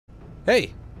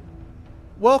Hey,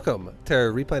 welcome to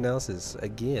our replay analysis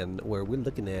again, where we're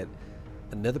looking at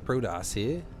another Protoss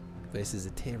here versus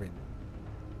a Terran.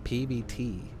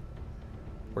 PvT.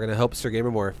 We're gonna help Sir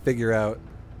Gamermore figure out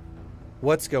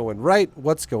what's going right,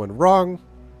 what's going wrong,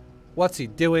 what's he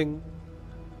doing,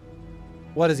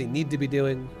 what does he need to be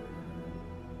doing.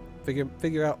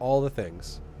 Figure out all the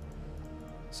things.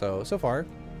 So far,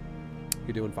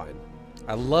 you're doing fine.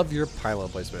 I love your pylon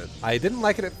placement. I didn't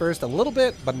like it at first a little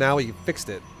bit, but now you fixed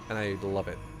it, and I love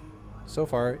it. So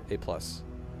far, A+.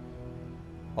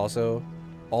 Also,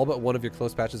 all but one of your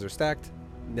close patches are stacked.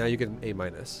 Now you get an A-.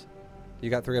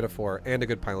 You got 3 out of 4 and a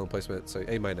good pylon placement, so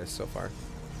A- so far.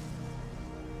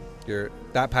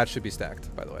 That patch should be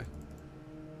stacked, by the way.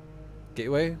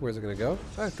 Gateway, where's it gonna go?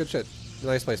 Ah, good shit.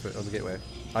 Nice placement on the gateway.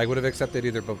 I would have accepted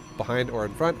either behind or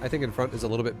in front. I think in front is a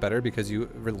little bit better because you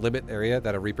limit area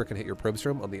that a Reaper can hit your probes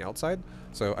from on the outside.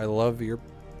 So I love your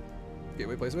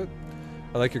gateway placement.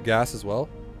 I like your gas as well.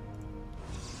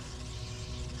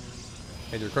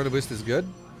 And your chrono boost is good.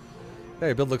 Yeah,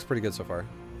 your build looks pretty good so far.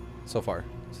 So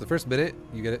the first minute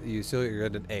you get it, you still you're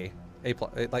at an A+,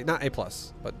 like not A+,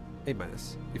 but A-.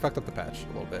 You fucked up the patch a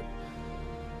little bit.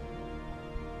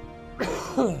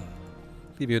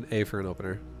 Give you an A for an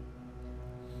opener.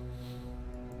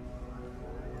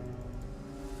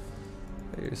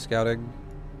 Hey, you're scouting.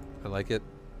 I like it.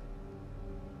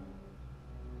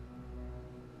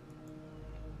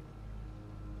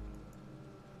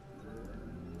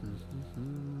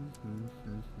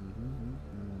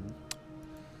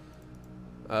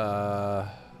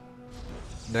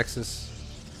 Nexus.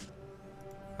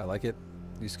 I like it.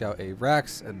 You scout a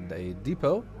Rax and a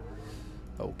Depot.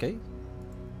 Okay.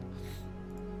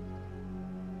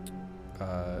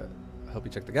 I hope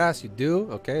you check the gas. You do.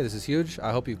 Okay, this is huge.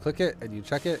 I hope you click it and you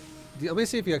check it. Let me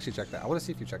see if you actually check that. I want to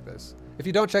see if you check this. If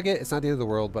you don't check it, it's not the end of the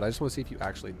world, but I just want to see if you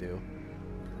actually do.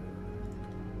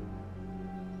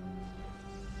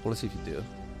 I want to see if you do.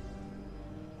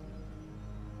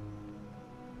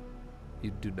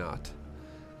 You do not.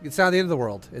 It's not the end of the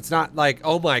world. It's not like,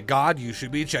 oh my god, you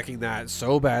should be checking that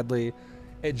so badly.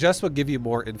 It just would give you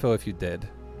more info if you did,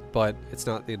 but it's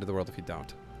not the end of the world if you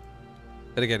don't.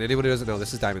 And again, anyone who doesn't know,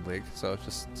 this is Diamond League, so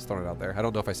just throwing it out there. I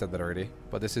don't know if I said that already,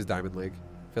 but this is Diamond League.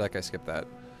 I feel like I skipped that.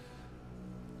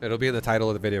 It'll be in the title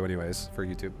of the video anyways, for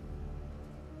YouTube.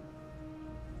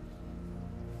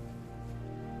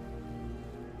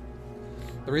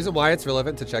 The reason why it's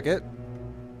relevant to check it,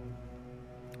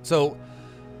 so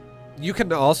you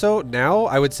can also, now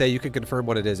I would say you can confirm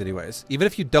what it is anyways. Even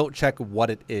if you don't check what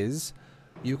it is,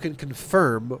 you can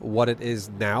confirm what it is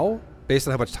now based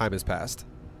on how much time has passed.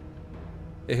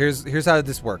 Here's how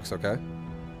this works, okay?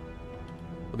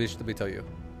 Let me tell you.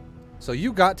 So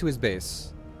you got to his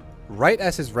base right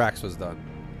as his Rax was done.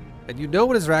 And you know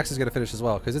when his Rax is going to finish as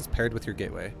well because it's paired with your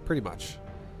gateway, pretty much.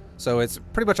 So it's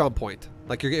pretty much on point.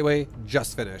 Like your gateway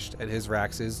just finished and his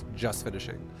Rax is just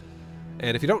finishing.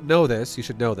 And if you don't know this, you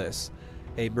should know this.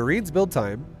 A Marine's build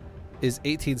time is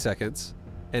 18 seconds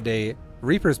and a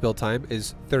Reaper's build time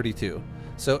is 32.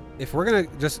 So if we're going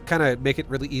to just kind of make it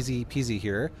really easy peasy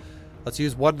here, let's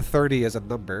use 130 as a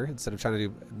number instead of trying to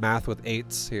do math with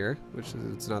 8s here, which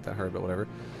is, it's not that hard, but whatever.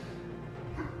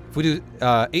 If we do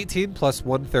 18 plus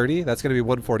 130, that's going to be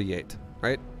 148,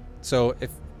 right? So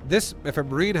if a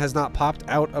Marine has not popped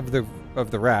out of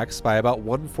the racks by about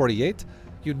 148,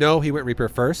 you know he went Reaper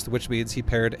first, which means he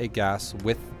paired a gas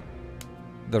with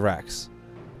the racks,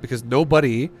 because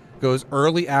nobody goes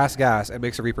early ass gas and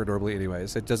makes a Reaper normally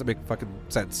anyways. It doesn't make fucking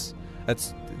sense.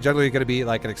 That's generally going to be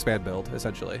like an expand build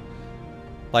essentially.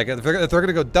 Like if they're going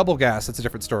to go double gas, that's a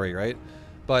different story, right?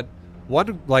 But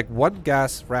one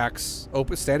gas Rax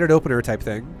standard opener type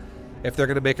thing, if they're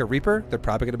going to make a Reaper, they're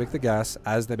probably going to make the gas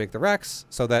as they make the Rax,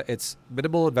 so that it's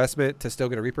minimal investment to still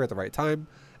get a Reaper at the right time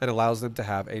and allows them to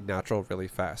have a natural really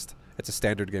fast. It's a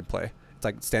standard gameplay. It's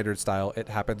like standard style. It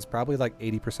happens probably like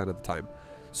 80% of the time.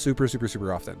 Super, super,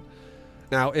 super often.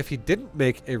 Now, if he didn't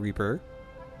make a Reaper,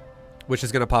 which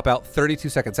is going to pop out 32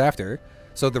 seconds after,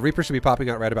 so the Reaper should be popping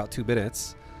out right about 2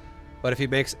 minutes. But if he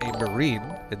makes a Marine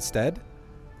instead,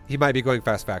 he might be going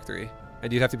fast factory.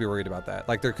 And you'd have to be worried about that.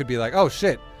 Like there could be like, oh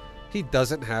shit, he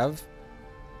doesn't have,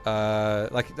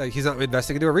 like he's not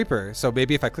investing into a Reaper. So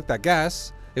maybe if I click that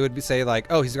gas, it would say like,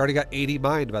 oh, he's already got 80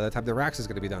 mined by the time the Rax is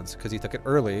going to be done. Because he took it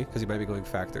early, because he might be going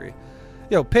factory.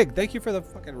 Yo, Pig, thank you for the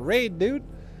fucking raid, dude.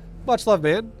 Much love,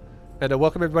 man. And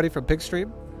welcome everybody from Pig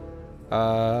Stream.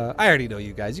 I already know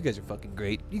you guys. You guys are fucking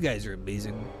great. You guys are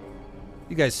amazing.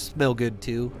 You guys smell good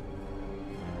too.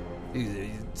 You're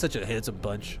such a handsome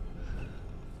bunch.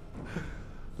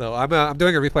 No, I'm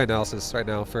doing a replay analysis right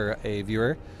now for a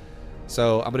viewer.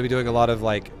 So I'm going to be doing a lot of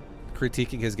like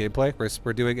critiquing his gameplay.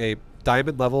 We're doing a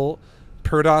diamond level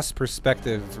Perdos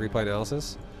perspective replay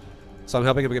analysis. So I'm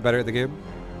helping him get better at the game.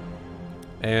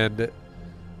 And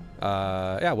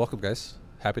yeah, welcome guys.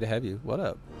 Happy to have you. What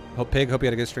up? Hope you had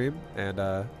a good stream. And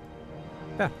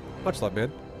yeah, much love,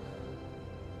 man.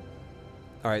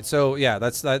 All right, so yeah,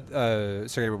 that's that.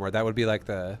 Sorry, more. That would be like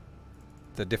the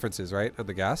differences, right, on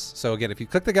the gas. So again, if you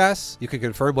click the gas, you can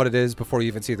confirm what it is before you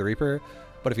even see the Reaper.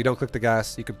 But if you don't click the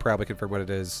gas, you can probably confirm what it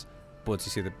is once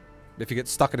you see the. If you get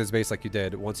stuck in his base like you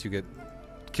did, once you get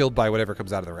killed by whatever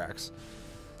comes out of the racks.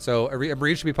 So a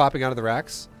Marine should be popping out of the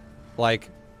racks, like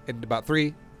in about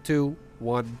 3, 2,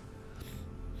 1.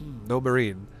 No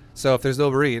Marine. So if there's no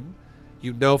Marine,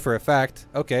 you know for a fact,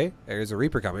 okay, there's a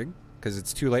Reaper coming. Because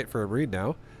it's too late for a Marine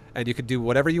now. And you can do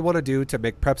whatever you want to do to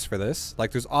make preps for this.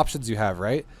 Like, there's options you have,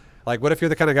 right? Like, what if you're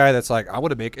the kind of guy that's like, I want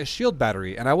to make a shield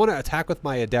battery, and I want to attack with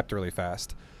my Adept really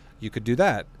fast. You could do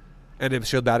that. And if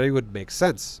shield battery would make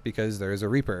sense, because there is a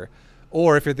Reaper.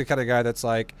 Or if you're the kind of guy that's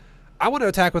like, I want to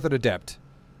attack with an Adept.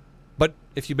 But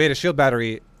if you made a shield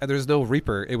battery, and there's no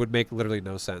Reaper, it would make literally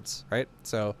no sense, right?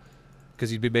 So,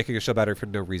 because you'd be making a shield battery for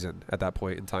no reason at that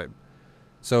point in time.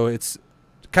 So it's...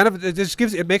 kind of, it just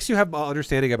gives, it makes you have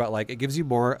understanding about, like, it gives you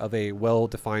more of a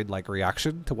well-defined, like,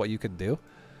 reaction to what you can do.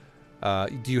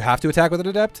 Do you have to attack with an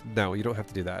Adept? No, you don't have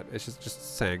to do that. It's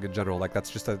just saying in general, like, that's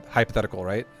just a hypothetical,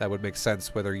 right? That would make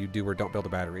sense whether you do or don't build a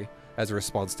battery as a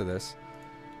response to this.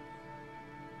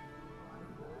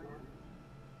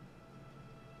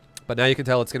 But now you can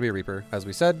tell it's going to be a Reaper, as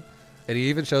we said. And he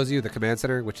even shows you the command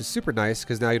center, which is super nice,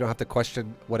 because now you don't have to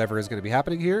question whatever is going to be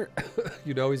happening here.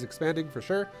 You know he's expanding for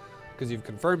sure, because you've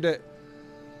confirmed it.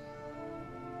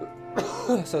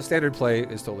 So standard play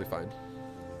is totally fine.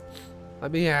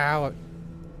 Let me out.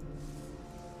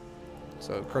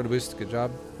 So chrono boost, good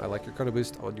job. I like your chrono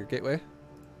boost on your gateway.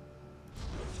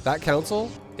 That council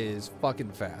is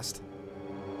fucking fast.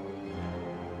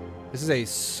 This is a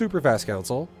super fast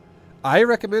council. I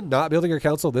recommend not building your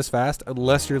council this fast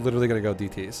unless you're literally going to go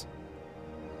DTs.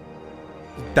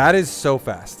 That is so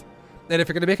fast. And if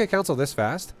you're going to make a council this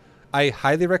fast, I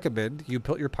highly recommend you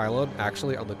put your pylon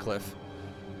actually on the cliff.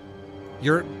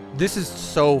 This is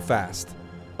so fast.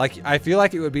 Like, I feel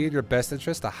like it would be in your best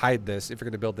interest to hide this if you're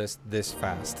going to build this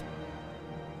fast.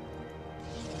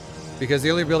 Because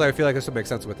the only build I feel like this would make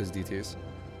sense with is DTs.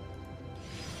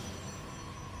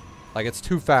 Like, it's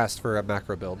too fast for a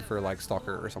macro build for, like,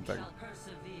 Stalker or something.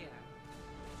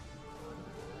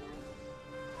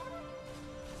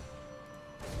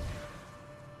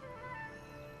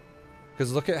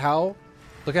 Because look at how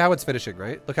it's finishing,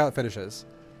 right? Look how it finishes.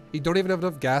 You don't even have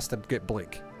enough gas to get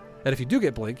Blink. And if you do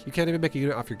get Blink, you can't even make a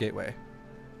unit off your gateway.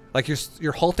 Like,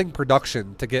 you're halting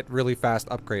production to get really fast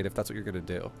upgrade if that's what you're going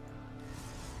to do.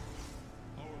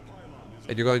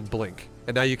 And you're going Blink.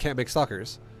 And now you can't make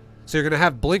Stalkers. So you're going to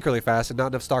have Blink really fast and not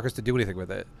enough Stalkers to do anything with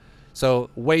it.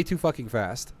 So way too fucking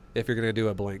fast if you're going to do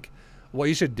a Blink. What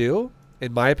you should do,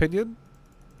 in my opinion,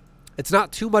 it's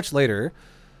not too much later,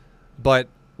 but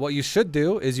what you should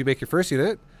do is you make your first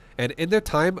unit, and in the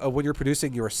time of when you're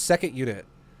producing your second unit,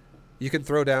 you can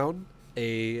throw down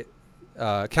a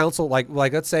council, like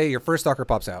let's say your first Stalker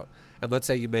pops out, and let's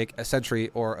say you make a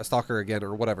Sentry or a Stalker again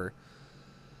or whatever.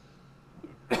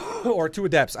 Or 2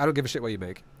 Adepts, I don't give a shit what you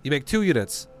make. You make 2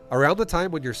 units. Around the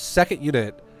time when your second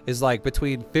unit is like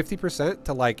between 50%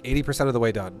 to like 80% of the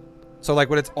way done. So like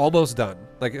when it's almost done,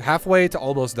 like halfway to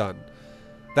almost done,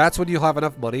 that's when you'll have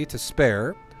enough money to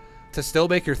spare to still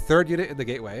make your third unit in the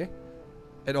gateway.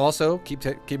 And also keep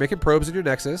making probes in your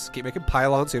Nexus, keep making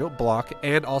pylons so you don't block,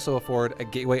 and also afford a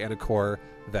gateway and a core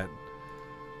then.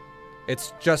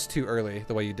 It's just too early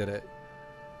the way you did it.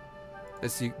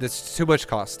 It's too much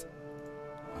cost.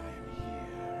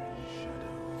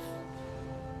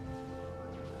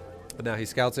 But now he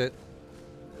scouts it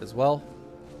as well.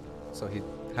 So he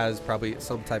has probably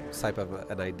some type of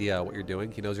an idea what you're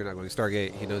doing. He knows you're not going to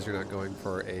Stargate. He knows you're not going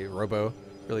for a Robo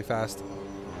really fast.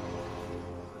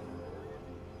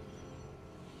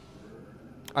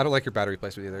 I don't like your battery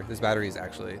placement either. This battery is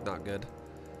actually not good.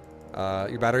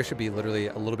 Your battery should be literally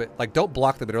a little bit... Like, don't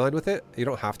block the mineral line with it. You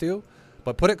don't have to.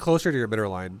 But put it closer to your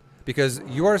mineral line. Because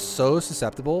you are so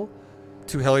susceptible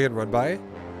to Hellion run by,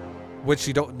 which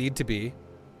you don't need to be.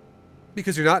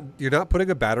 Because you're not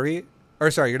putting a battery... Or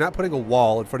sorry, you're not putting a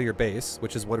wall in front of your base,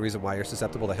 which is one reason why you're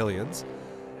susceptible to Hellions.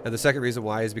 And the second reason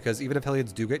why is because even if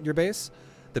Hellions do get in your base,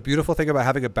 the beautiful thing about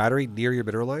having a battery near your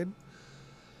mineral line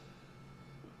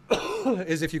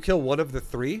is if you kill one of the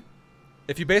 3,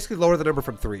 if you basically lower the number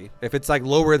from 3, if it's like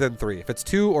lower than 3, if it's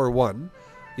 2 or 1,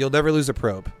 you'll never lose a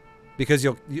probe. Because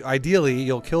ideally,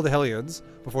 you'll kill the Hellions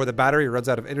before the battery runs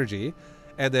out of energy,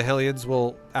 and the Hellions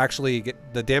will actually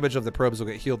get the damage of the probes will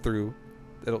get healed through.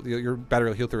 Your battery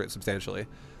will heal through it substantially.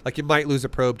 Like you might lose a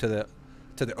probe to the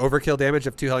overkill damage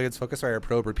if 2 Hellions focus fire a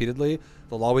probe repeatedly.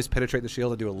 They'll always penetrate the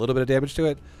shield and do a little bit of damage to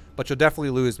it, but you'll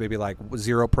definitely lose maybe like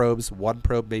 0 probes, 1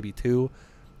 probe, maybe 2,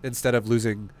 instead of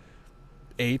losing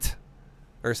 8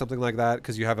 or something like that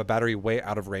because you have a battery way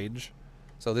out of range.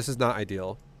 So this is not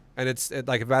ideal. And it's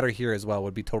like a battery here as well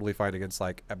would be totally fine against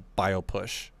like a bio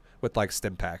push with like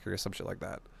stim pack or some shit like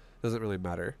that. Doesn't really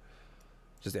matter.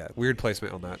 Just yeah, weird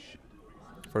placement on that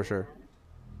for sure.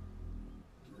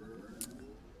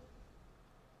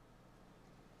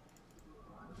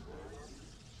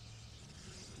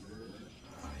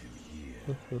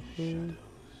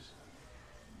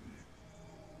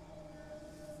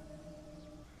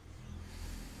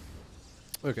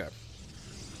 Okay.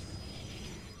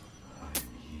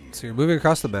 So you're moving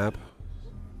across the map.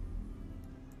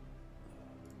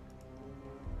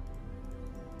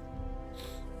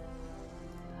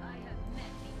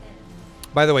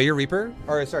 By the way, your Reaper,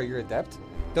 or sorry, your Adept,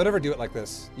 don't ever do it like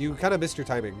this. You kind of missed your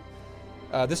timing.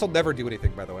 This will never do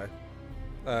anything, by the way.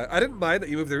 I didn't mind that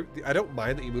you moved I don't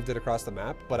mind that you moved it across the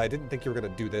map, but I didn't think you were going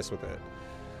to do this with it.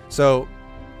 So,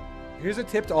 here's a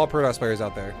tip to all Protoss players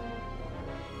out there.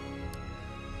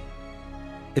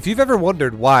 If you've ever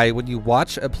wondered why, when you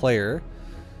watch a player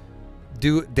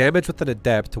do damage with an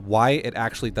Adept, why it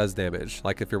actually does damage,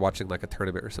 like if you're watching like a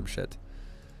tournament or some shit.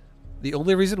 The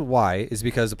only reason why is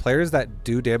because the players that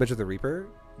do damage with the Reaper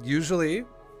usually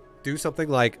do something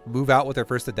like move out with their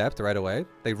first Adept right away.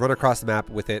 They run across the map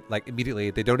with it like immediately.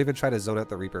 They don't even try to zone out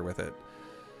the Reaper with it.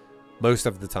 Most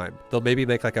of the time. They'll maybe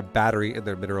make like a battery in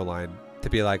their mineral line to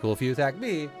be like, well, if you attack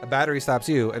me, a battery stops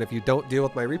you. And if you don't deal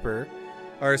with my Reaper,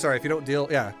 or sorry, if you don't deal,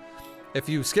 yeah. If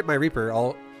you skip my Reaper,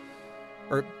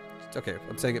 okay,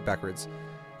 I'm saying it backwards.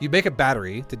 You make a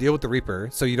battery to deal with the Reaper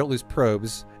so you don't lose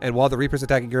probes, and while the Reaper's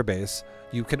attacking your base,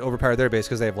 you can overpower their base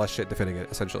because they have less shit defending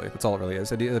it, essentially. That's all it really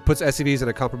is. And it puts SCVs in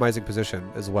a compromising position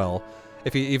as well,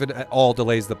 if he even at all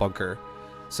delays the bunker.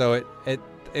 So it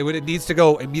needs to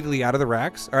go immediately out of the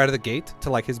racks, or out of the gate, to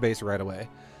like his base right away.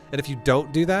 And if you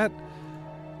don't do that,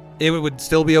 it would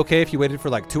still be okay if you waited for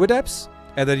like 2 Adepts,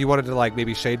 and then you wanted to like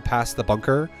maybe shade past the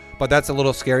bunker. But that's a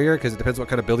little scarier because it depends what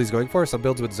kind of build he's going for. Some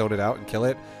builds would zone it out and kill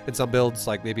it. And some builds,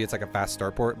 like maybe it's like a fast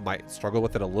starport, might struggle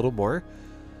with it a little more.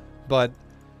 But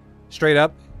straight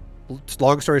up,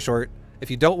 long story short,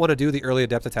 if you don't want to do the early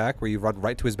Adept attack where you run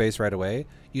right to his base right away,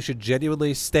 you should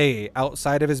genuinely stay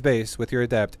outside of his base with your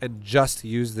Adept and just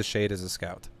use the shade as a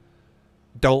scout.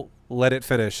 Don't let it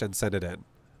finish and send it in.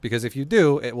 Because if you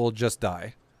do, it will just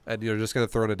die. And you're just going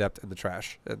to throw an Adept in the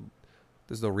trash. And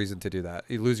there's no reason to do that.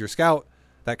 You lose your scout.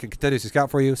 That can continuously scout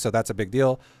for you, so that's a big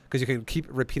deal because you can keep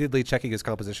repeatedly checking his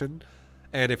composition,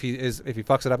 and if he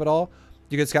fucks it up at all,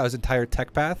 you can scout his entire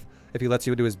tech path if he lets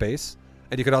you into his base,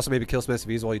 and you could also maybe kill some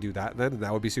SCVs while you do that, and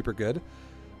that would be super good.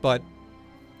 But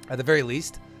at the very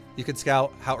least, you can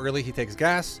scout how early he takes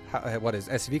gas, what his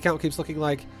SCV count keeps looking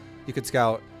like. You can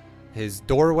scout his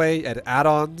doorway at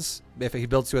add-ons. If he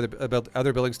builds to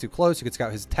other buildings too close, you can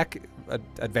scout his tech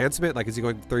advancement. Like, is he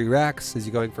going 3 racks? Is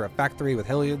he going for a factory with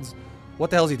Hellions? What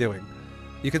the hell is he doing?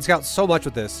 You can scout so much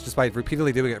with this just by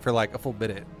repeatedly doing it for like a full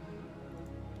minute.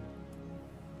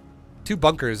 2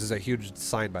 bunkers is a huge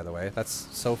sign, by the way. That's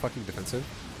so fucking defensive.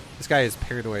 This guy is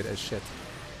paranoid as shit.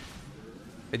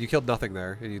 And you killed nothing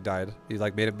there, and you died. You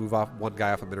like made him move off 1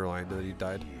 guy off a mineral line, and then you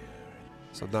died.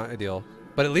 So not ideal.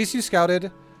 But at least you scouted,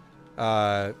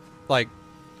 like,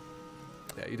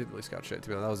 yeah, you didn't really scout shit, to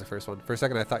be honest. That was the first one. For a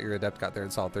second, I thought your Adept got there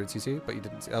and saw 3rd CC, but you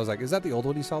didn't see. I was like, is that the old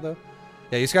one you saw, though?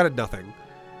 Yeah, you scouted nothing.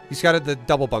 You scouted the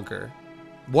double bunker.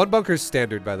 1 bunker is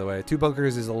standard, by the way. 2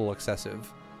 bunkers is a little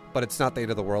excessive. But it's not the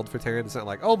end of the world for Terran. It's not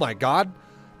like, oh my god,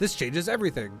 this changes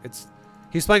everything.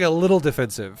 He's playing a little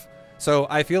defensive. So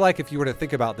I feel like if you were to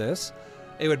think about this,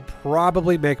 it would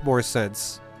probably make more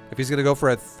sense if he's going to go for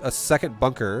a 2nd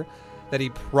bunker, that he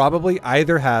probably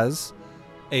either has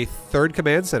a 3rd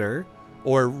command center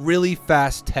or really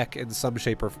fast tech in some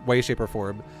shape or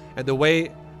form. And the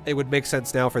way it would make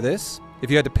sense now for this, if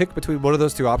you had to pick between one of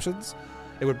those 2 options,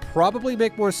 it would probably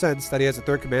make more sense that he has a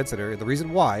 3rd command center. And the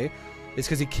reason why is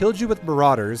because he killed you with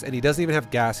Marauders and he doesn't even have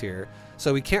gas here.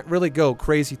 So he can't really go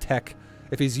crazy tech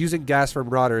if he's using gas from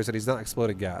Marauders and he's not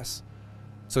exploding gas.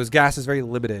 So his gas is very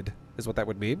limited, is what that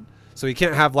would mean. So he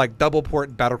can't have like double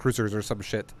port battle cruisers or some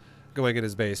shit going in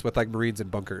his base with like Marines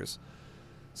and bunkers.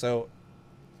 So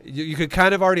you could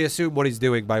kind of already assume what he's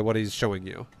doing by what he's showing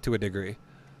you to a degree.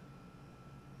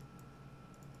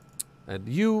 And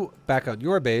you, back on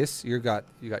your base, you got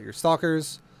your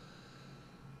Stalkers.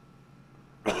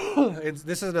 And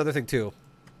this is another thing too.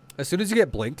 As soon as you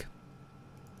get Blink,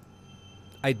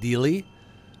 ideally,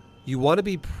 you want to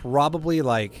be probably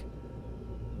like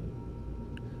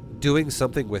doing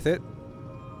something with it.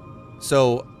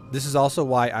 So this is also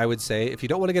why I would say if you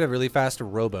don't want to get a really fast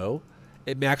robo,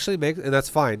 it may actually make, and that's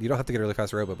fine. You don't have to get a really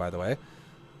fast robo, by the way.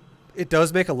 It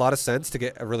does make a lot of sense to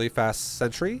get a really fast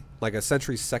sentry, like a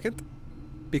sentry second,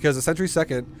 because a sentry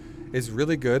second is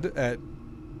really good at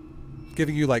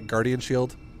giving you like guardian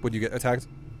shield when you get attacked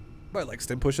by like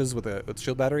stim pushes with a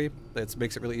shield battery. It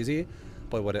makes it really easy.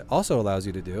 But what it also allows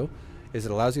you to do is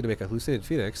it allows you to make a hallucinated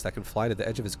phoenix that can fly to the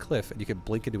edge of his cliff and you can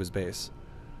blink into his base.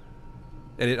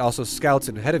 And it also scouts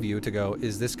ahead of you to go,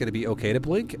 is this going to be okay to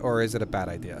blink or is it a bad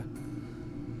idea?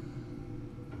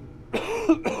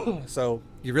 So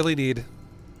you really need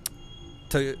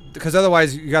to, because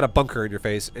otherwise you got a bunker in your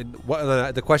face. And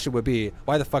what, the question would be,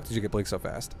 why the fuck did you get blink so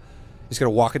fast? You're just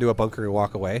going to walk into a bunker and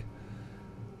walk away?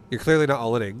 You're clearly not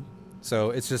all-inning.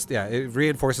 So it's just, yeah, it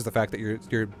reinforces the fact that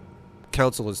your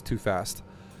council is too fast.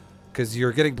 Because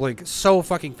you're getting blink so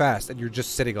fucking fast and you're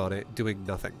just sitting on it doing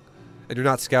nothing. And you're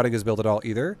not scouting his build at all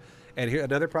either. And here,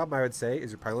 another problem I would say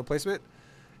is your pylon placement.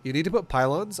 You need to put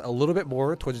pylons a little bit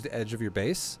more towards the edge of your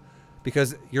base,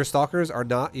 because your stalkers are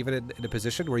not even in a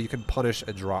position where you can punish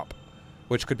a drop,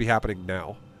 which could be happening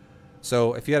now.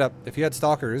 So if you had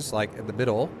stalkers like in the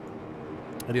middle,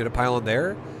 and you had a pylon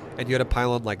there, and you had a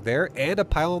pylon like there, and a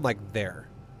pylon like there,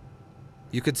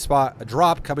 you could spot a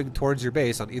drop coming towards your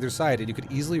base on either side, and you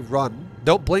could easily run.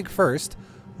 Don't blink first,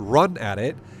 run at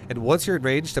it, and once you're in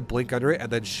range to blink under it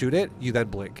and then shoot it, you then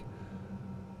blink.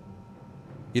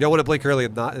 You don't want to blink early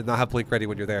and not have blink ready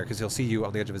when you're there, because he'll see you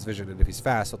on the edge of his vision, and if he's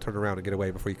fast, he'll turn around and get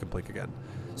away before you can blink again.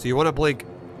 So you want to blink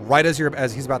right as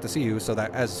he's about to see you, so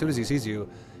that as soon as he sees you,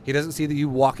 he doesn't see that you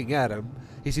walking at him.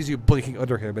 He sees you blinking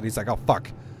under him, and he's like, oh fuck,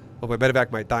 well my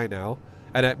medevac might die now,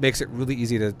 and it makes it really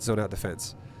easy to zone out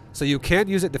defense. So you can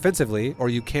use it defensively, or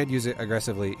you can use it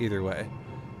aggressively. Either way,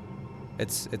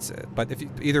 but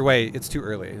either way, it's too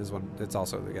early. Is when it's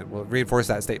also, again, we'll reinforce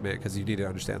that statement because you need to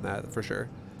understand that for sure.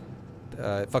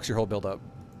 It fucks your whole build up.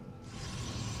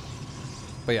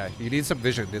 But yeah, you need some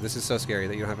vision, dude. This is so scary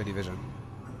that you don't have any vision,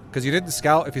 because you didn't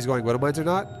scout if he's going widow mines or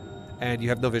not, and you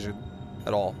have no vision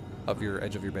at all of your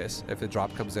edge of your base if the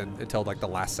drop comes in until like the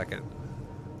last second,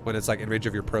 when it's like in range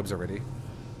of your probes already.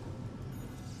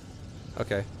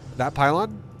 Okay, that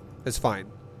pylon is fine.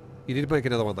 You need to make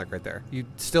another one like right there. You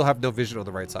still have no vision on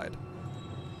the right side.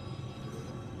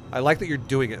 I like that you're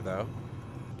doing it though,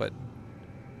 but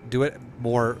do it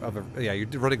more of a, yeah, you're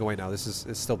running away now. This is,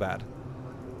 it's still bad.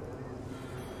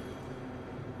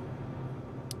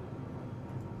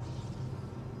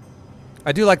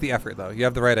 I do like the effort though. You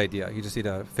have the right idea. You just need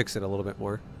to fix it a little bit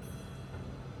more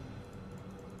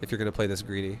if you're going to play this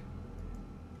greedy.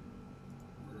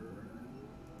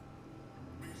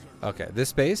 Okay,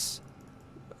 this base,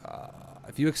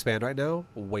 if you expand right now,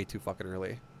 way too fucking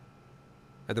early.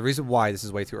 And the reason why this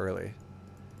is way too early,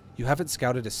 you haven't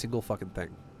scouted a single fucking thing.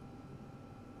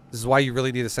 This is why you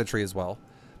really need a sentry as well,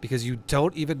 because you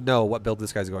don't even know what build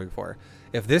this guy's going for.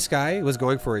 If this guy was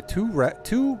going for a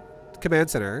two command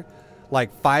center,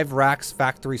 like 5 racks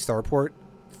factory starport,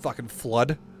 fucking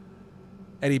flood,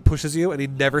 and he pushes you and he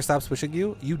never stops pushing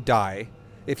you, you die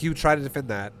if you try to defend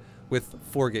that with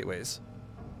 4 gateways.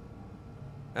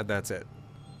 And that's it.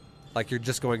 Like, you're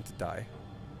just going to die.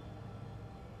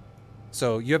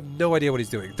 So you have no idea what he's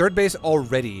doing. Third base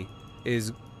already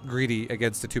is greedy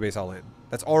against the 2 base all in.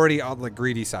 That's already on the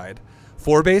greedy side.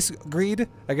 4 base greed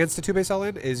against the 2 base all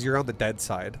in is you're on the dead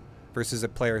side versus a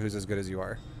player who's as good as you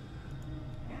are.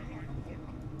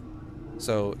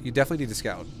 So you definitely need to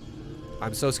scout.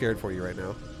 I'm so scared for you right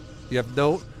now. You have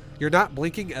no, you're not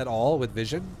blinking at all with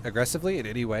vision aggressively in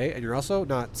any way, and you're also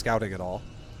not scouting at all.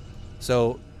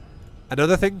 So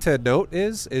another thing to note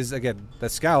is again, the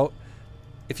scout,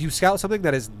 if you scout something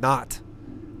that is not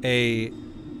a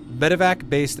medevac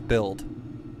based build,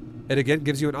 it again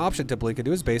gives you an option to blink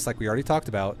into his base like we already talked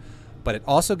about, but it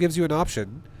also gives you an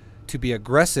option to be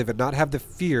aggressive and not have the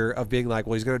fear of being like,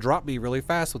 well, he's going to drop me really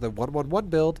fast with a 1-1-1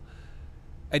 build.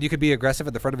 And you can be aggressive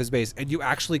at the front of his base, and you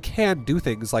actually can do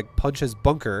things like punch his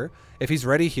bunker. If he's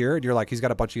ready here, and you're like, he's got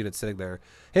a bunch of units sitting there,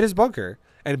 hit his bunker,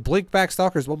 and blink back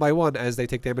stalkers one by one as they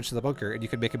take damage to the bunker, and you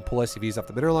can make him pull SCVs off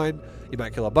the middle line. You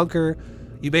might kill a bunker.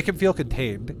 You make him feel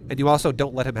contained, and you also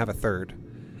don't let him have a third.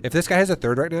 If this guy has a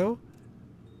third right now,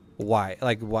 why?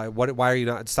 Like, why are you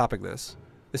not stopping this?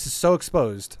 This is so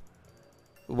exposed.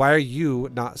 Why are you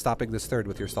not stopping this third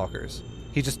with your stalkers?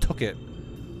 He just took it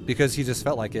because he just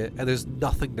felt like it, and there's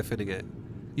nothing defending it.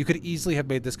 You could easily have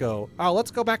made this go, oh,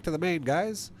 let's go back to the main,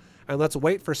 guys, and let's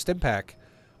wait for Stimpack,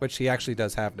 which he actually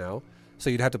does have now. So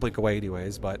you'd have to blink away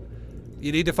anyways, but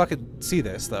You need to fucking see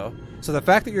this, though. So the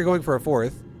fact that you're going for a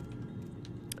 4th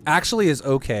actually is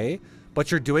okay, but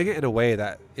you're doing it in a way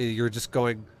that you're just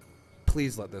going,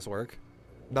 please let this work.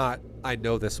 Not, I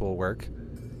know this will work.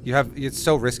 It's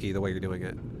so risky the way you're doing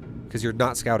it, because you're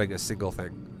not scouting a single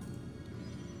thing.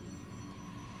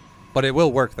 But it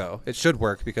will work, though. It should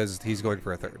work, because he's going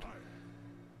for a 3rd.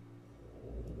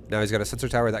 Now he's got a sensor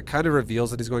tower that kind of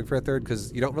reveals that he's going for a 3rd,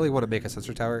 because you don't really want to make a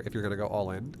sensor tower if you're going to go all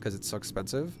in, because it's so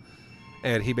expensive.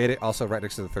 And he made it also right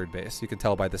next to the 3rd base. You can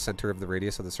tell by the center of the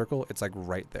radius of the circle, it's like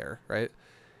right there, right?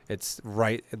 It's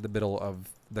right in the middle of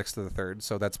next to the 3rd.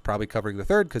 So that's probably covering the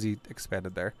 3rd because he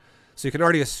expanded there. So you can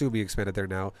already assume he expanded there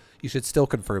now. You should still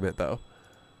confirm it, though.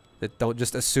 Don't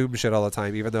just assume shit all the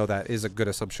time, even though that is a good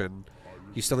assumption.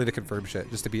 You still need to confirm shit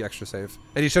just to be extra safe.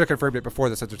 And you should have confirmed it before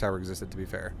the sensor tower existed, to be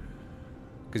fair.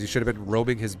 Because you should have been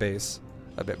roaming his base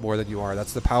a bit more than you are.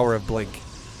 That's the power of Blink.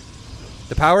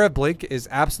 The power of Blink is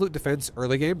absolute defense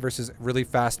early game versus really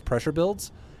fast pressure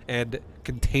builds and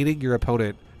containing your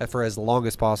opponent for as long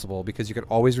as possible, because you can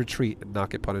always retreat and not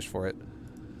get punished for it.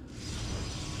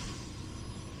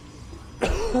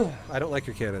 I don't like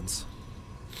your cannons.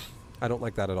 I don't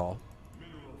like that at all.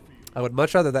 I would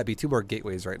much rather that be 2 more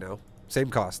gateways right now. Same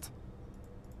cost.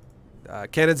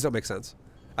 Cannons don't make sense.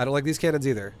 I don't like these cannons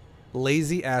either.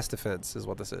 Lazy ass defense is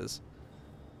what this is.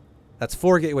 That's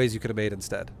 4 gateways you could have made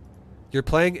instead. You're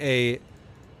playing a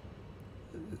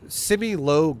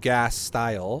semi-low gas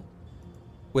style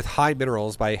with high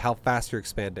minerals by how fast you're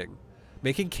expanding.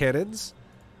 Making cannons,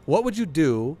 what would you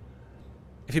do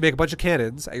if you make a bunch of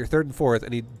cannons at your 3rd and 4th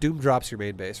and he doom drops your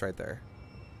main base right there?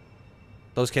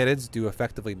 Those cannons do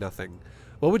effectively nothing.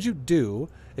 What would you do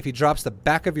if he drops the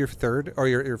back of your 3rd or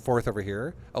your 4th over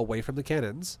here away from the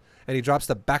cannons, and he drops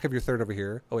the back of your 3rd over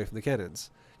here away from the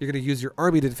cannons? You're going to use your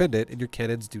army to defend it, and your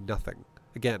cannons do nothing.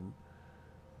 Again.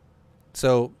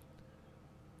 So,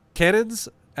 cannons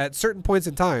at certain points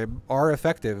in time are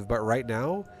effective, but right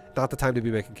now, not the time to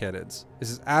be making cannons. This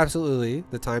is absolutely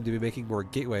the time to be making more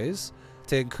gateways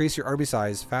to increase your army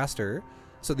size faster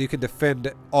so that you can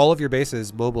defend all of your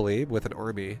bases mobily with an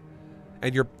army.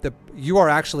 And you are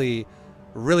actually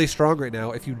really strong right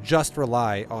now if you just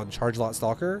rely on Charge Lot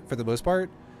Stalker for the most part,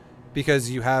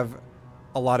 because you have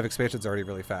a lot of expansions already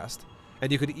really fast.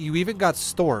 And you even got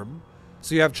Storm,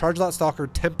 so you have Charge Lot Stalker,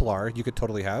 Templar you could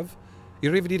totally have. You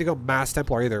don't even need to go Mass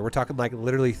Templar either. We're talking like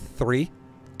literally 3,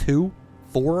 2,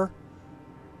 4,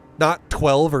 not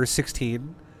 12 or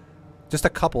 16, just a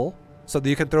couple. So that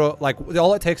you can throw, like,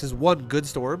 all it takes is 1 good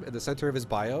Storm in the center of his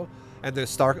bio, and the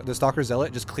Stalker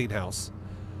Zealot just clean house.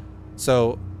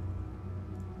 So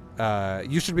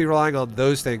you should be relying on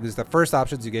those things, the first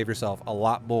options you gave yourself, a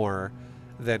lot more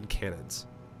than cannons.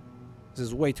 This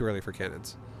is way too early for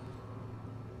cannons.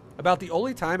 About the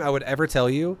only time I would ever tell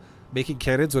you making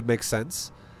cannons would make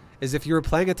sense is if you were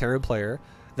playing a Terran player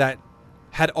that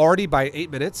had already by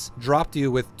 8 minutes dropped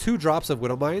you with 2 drops of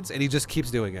Widow Mines, and he just keeps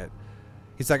doing it.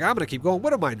 He's like, I'm going to keep going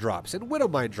Widow Mine drops, and Widow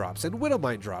Mine drops, and Widow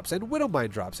Mine drops, and Widow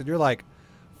Mine drops. And you're like,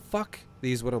 fuck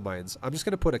these Widow Mines. I'm just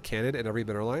going to put a cannon in every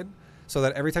mineral line so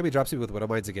that every time he drops me with Widow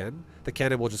Mines again, the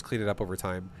cannon will just clean it up over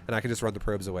time, and I can just run the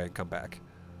probes away and come back.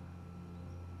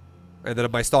 And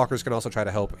then my Stalkers can also try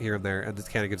to help here and there, and the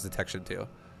cannon gives detection too.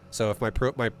 So if my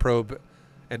probe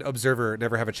and Observer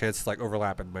never have a chance to like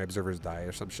overlap and my Observers die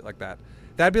or some shit like that,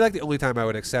 that'd be like the only time I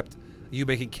would accept you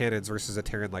making cannons versus a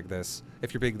Terran like this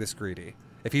if you're being this greedy.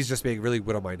 If he's just being really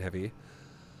Widow Mine heavy.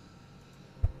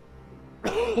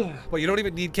 But you don't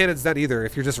even need cannons then either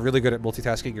if you're just really good at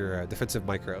multitasking your defensive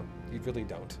micro. You really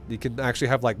don't. You can actually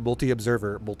have like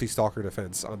multi-Observer, multi-Stalker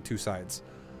defense on 2 sides.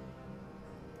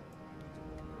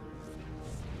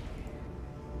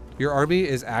 Your army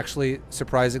is actually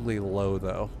surprisingly low,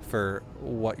 though, for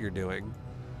what you're doing.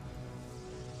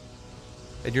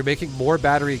 And you're making more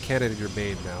battery cannon in your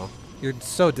main now. You're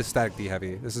so static D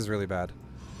heavy. This is really bad.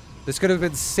 This could have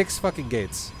been 6 fucking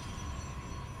gates.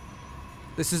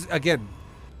 This is, again,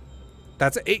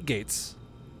 that's 8 gates.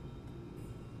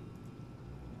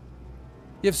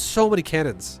 You have so many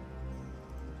cannons.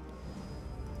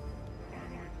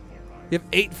 You have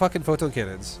 8 fucking photon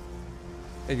cannons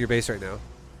in your base right now.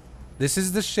 This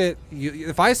is the shit.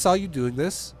 If I saw you doing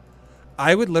this,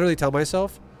 I would literally tell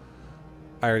myself,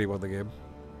 I already won the game.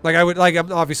 Like, I would, like, I'm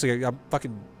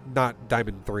fucking not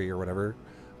Diamond 3 or whatever.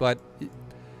 But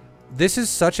this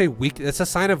is such a weak, it's a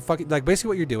sign of fucking, like, basically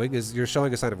what you're doing is you're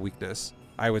showing a sign of weakness,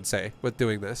 I would say, with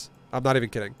doing this. I'm not even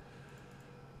kidding.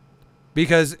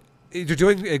 Because you're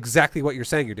doing exactly what you're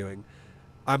saying you're doing.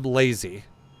 I'm lazy,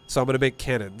 so I'm going to make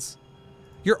cannons.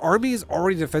 Your army is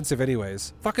already defensive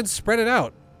anyways. Fucking spread it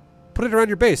out. Put it around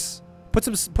your base.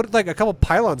 Put like a couple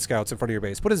pylon scouts in front of your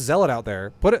base. Put a zealot out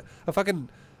there. Put a fucking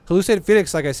hallucinated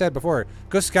phoenix, like I said before.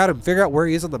 Go scout him. Figure out where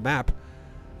he is on the map.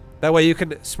 That way you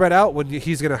can spread out when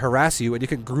he's going to harass you, and you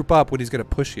can group up when he's going to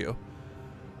push you.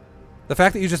 The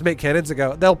fact that you just make cannons and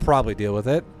go, they'll probably deal with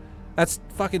it. That's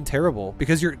fucking terrible,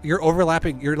 because you're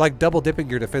overlapping. You're like double dipping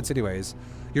your defense anyways.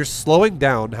 You're slowing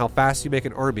down how fast you make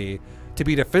an army to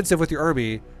be defensive with your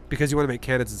army because you want to make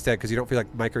cannons instead because you don't feel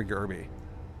like microing your army.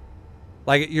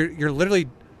 Like, you're literally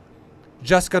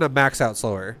just going to max out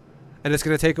slower. And it's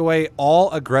going to take away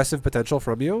all aggressive potential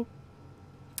from you.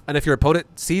 And if your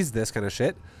opponent sees this kind of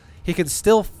shit, he can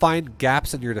still find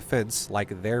gaps in your defense,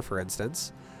 like there, for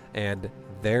instance, and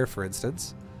there, for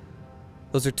instance.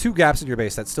 Those are 2 gaps in your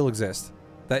base that still exist,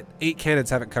 that 8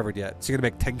 cannons haven't covered yet. So you're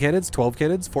going to make 10 cannons, 12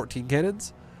 cannons, 14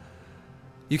 cannons?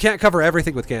 You can't cover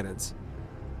everything with cannons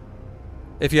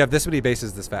if you have this many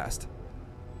bases this fast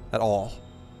at all.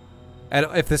 And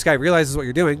if this guy realizes what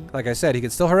you're doing, like I said, he can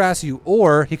still harass you,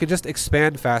 or he can just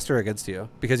expand faster against you.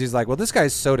 Because he's like, well, this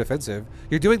guy's so defensive.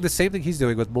 You're doing the same thing he's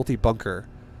doing with multi-bunker.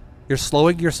 You're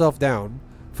slowing yourself down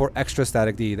for extra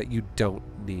static D that you don't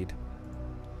need.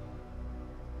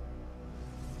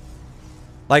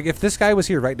 Like, if this guy was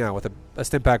here right now with a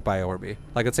Stimpak bio army,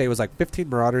 like let's say it was like 15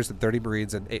 Marauders and 30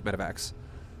 Marines and 8 Medevacs,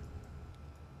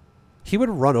 he would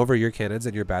run over your cannons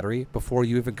and your battery before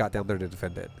you even got down there to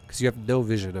defend it, because you have no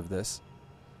vision of this.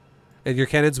 And your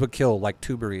cannons would kill like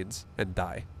 2 Marines and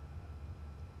die.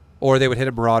 Or they would hit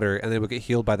a Marauder and they would get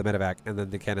healed by the Medevac, and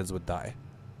then the cannons would die.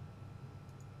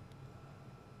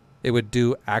 It would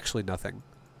do actually nothing.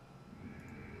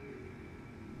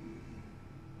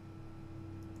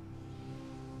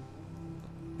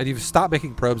 And you've stopped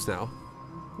making probes now.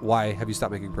 Why have you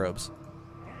stopped making probes?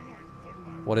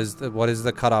 What is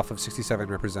the cutoff of 67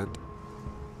 represent?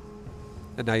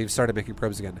 And now you've started making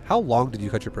probes again. How long did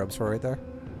you cut your probes for right there?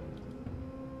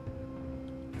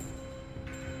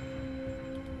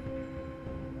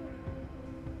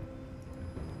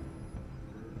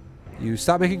 You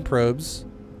stop making probes.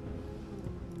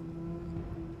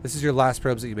 This is your last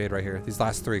probes that you made right here. These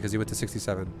last 3, because you went to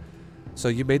 67. So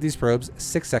you made these probes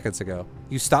 6 seconds ago.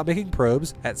 You stopped making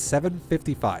probes at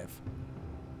 7:55.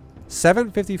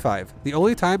 7:55. The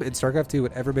only time in StarCraft 2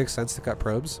 would ever make sense to cut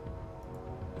probes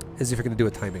is if you're going to do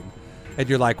a timing. And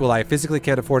you're like, well, I physically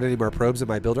can't afford any more probes in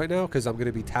my build right now because I'm going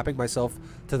to be tapping myself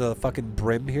to the fucking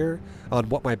brim here on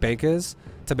what my bank is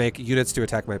to make units to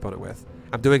attack my opponent with.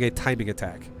 I'm doing a timing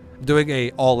attack. I'm doing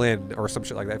a all-in or some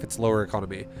shit like that if it's lower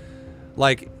economy.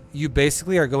 Like, you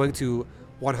basically are going to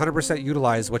 100%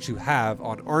 utilize what you have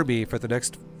on army for the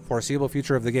next foreseeable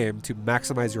future of the game to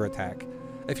maximize your attack.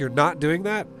 If you're not doing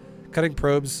that, cutting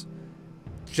probes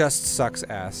just sucks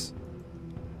ass.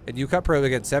 And you cut probe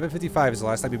again. 7:55 is the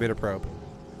last time you made a probe.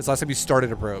 It's the last time you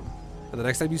started a probe. And the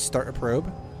next time you start a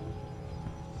probe,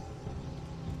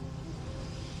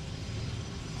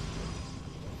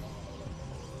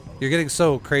 you're getting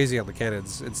so crazy on the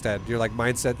cannons instead. Your like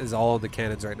mindset is all on the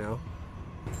cannons right now.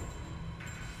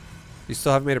 You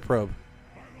still haven't made a probe.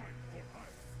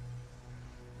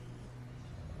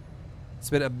 It's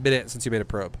been a minute since you made a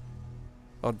probe.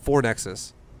 On 4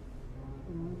 Nexus.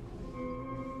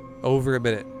 Over a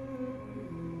minute.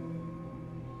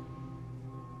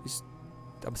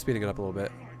 I'm speeding it up a little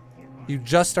bit. You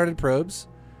just started probes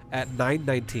at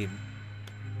 9:19.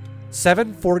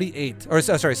 7:48. Or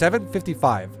sorry,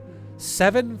 7:55.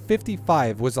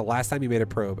 7:55 was the last time you made a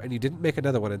probe, and you didn't make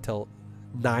another one until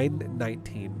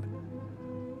 9:19.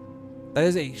 That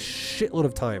is a shitload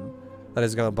of time that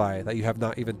has gone by that you have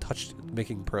not even touched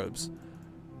making probes.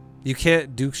 You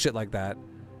can't do shit like that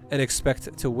and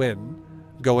expect to win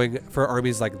going for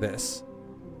armies like this.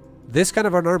 This kind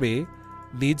of an army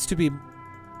needs to be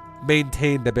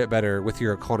maintained a bit better with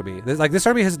your economy. This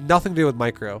army has nothing to do with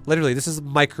micro. Literally, this is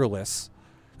microless.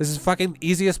 This is fucking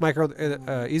easiest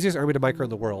army to micro in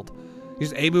the world. You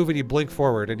just A move and you blink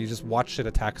forward and you just watch shit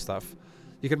attack stuff.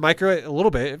 You can micro it a little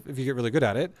bit if you get really good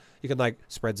at it. You can like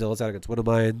spread zealots out against widow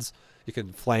mines. You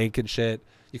can flank and shit.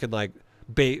 You can like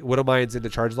bait widow mines into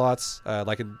charge lots,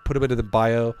 like and put them into the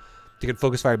bio. You can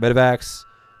focus fire medevacs,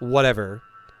 whatever.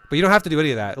 But you don't have to do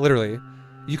any of that. Literally,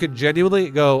 you can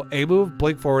genuinely go A move,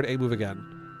 blink forward, A move again.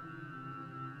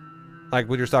 Like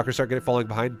when your stalkers start falling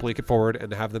behind, blink it forward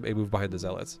and have them A move behind the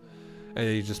zealots, and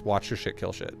then you just watch your shit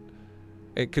kill shit.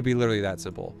 It could be literally that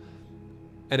simple.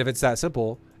 And if it's that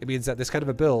simple, it means that this kind of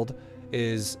a build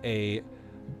is it's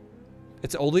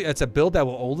a build that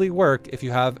will only work if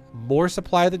you have more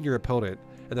supply than your opponent.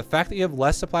 And the fact that you have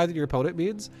less supply than your opponent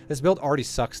means this build already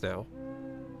sucks now.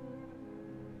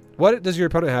 What does your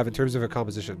opponent have in terms of a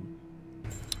composition?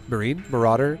 Marine,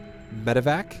 Marauder,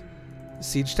 Medevac,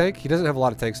 siege tank. He doesn't have a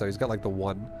lot of tanks though. He's got like the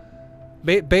one.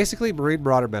 Basically Marine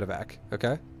Marauder Medevac,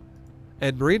 okay?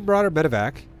 And Marine Marauder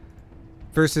Medevac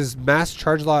versus Mass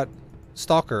Charge Lot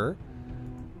Stalker,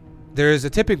 there is a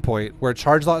tipping point where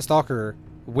Charge Lot Stalker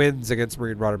wins against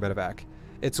Marine Marauder Medevac.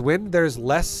 It's when there's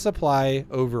less supply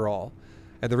overall.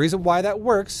 And the reason why that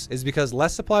works is because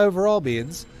less supply overall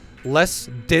means less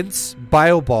dense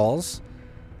bio balls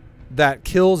that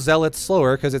kill zealots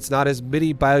slower because it's not as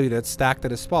many bio units stacked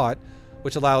in a spot,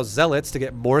 which allows zealots to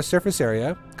get more surface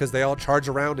area because they all charge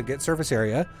around and get surface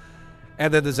area.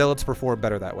 And then the zealots perform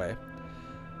better that way.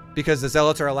 Because the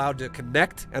zealots are allowed to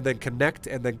connect and then connect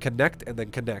and then connect and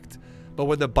then connect. But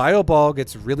when the bio ball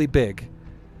gets really big,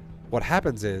 what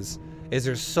happens is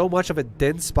there's so much of a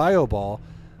dense bio ball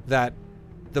that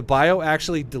the bio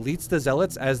actually deletes the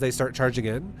zealots as they start charging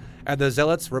in, and the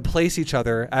zealots replace each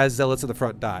other as zealots in the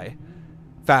front die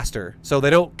faster. So they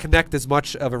don't connect as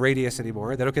much of a radius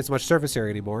anymore. They don't get as much surface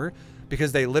area anymore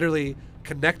because they literally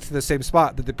connect to the same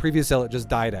spot that the previous zealot just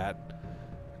died at.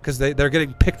 Because they're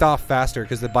getting picked off faster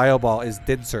because the bio ball is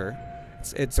denser.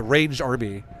 It's a ranged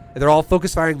army. And they're all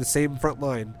focus firing the same front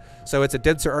line. So it's a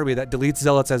denser army that deletes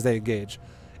zealots as they engage.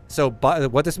 So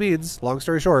what this means, long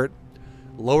story short,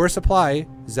 lower supply,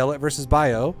 zealot versus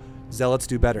bio, zealots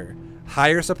do better.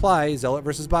 Higher supply, zealot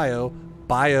versus bio,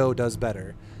 bio does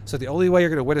better. So the only way you're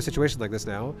going to win a situation like this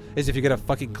now is if you get a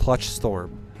fucking clutch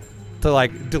storm to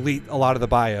like delete a lot of the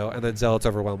bio and then zealots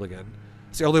overwhelm again.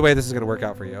 It's the only way this is going to work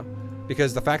out for you.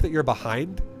 Because the fact that you're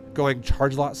behind going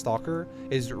Charge Lot Stalker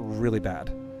is really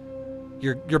bad.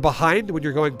 You're behind when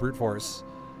you're going brute force.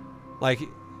 Like,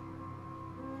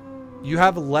 you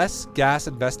have less gas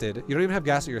invested. You don't even have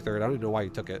gas at your third. I don't even know why you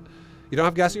took it. You don't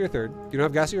have gas at your third. You don't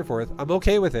have gas at your fourth. I'm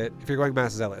okay with it if you're going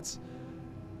mass zealots.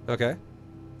 Okay?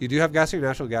 You do have gas at your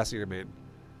natural, gas at your main.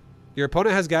 Your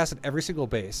opponent has gas at every single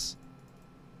base.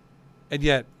 And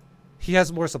yet, he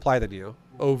has more supply than you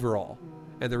overall.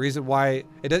 And the reason why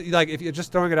it does, like, if you're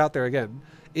just throwing it out there again,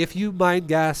 if you mine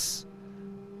gas,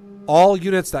 all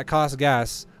units that cost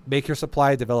gas make your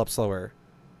supply develop slower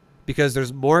because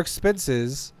there's more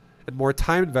expenses and more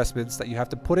time investments that you have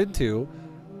to put into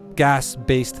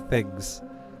gas-based things.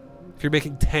 If you're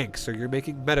making tanks, or you're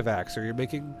making medevacs, or you're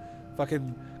making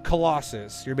fucking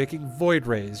Colossus, you're making Void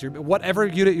Rays, whatever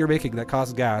unit you're making that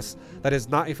costs gas that is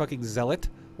not a fucking zealot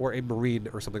or a marine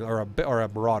or something, or a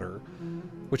marauder,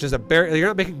 which is you're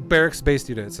not making barracks-based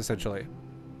units essentially.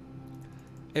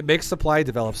 It makes supply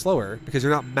develop slower because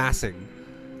you're not massing.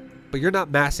 But you're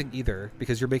not massing either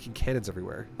because you're making cannons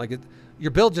everywhere. Like,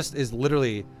 your build just is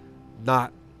literally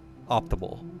not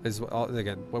optimal, is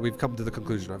again what we've come to the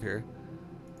conclusion of here.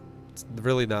 It's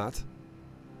really not.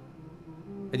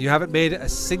 And you haven't made a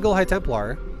single High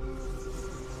Templar.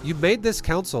 You made this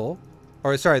council,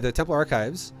 or sorry, the Templar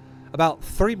Archives, about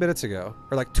 3 minutes ago,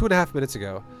 or like 2.5 minutes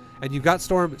ago, and you got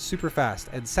Storm super fast.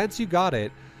 And since you got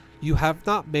it, you have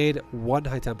not made one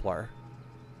High Templar.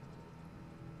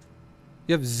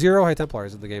 You have 0 High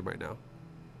Templars in the game right now.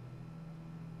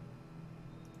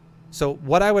 So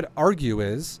what I would argue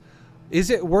is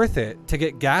it worth it to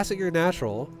get gas at your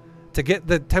natural, to get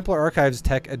the Templar Archives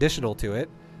tech additional to it,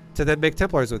 to then make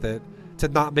Templars with it, to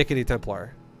not make any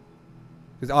Templar?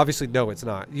 Because obviously, no, it's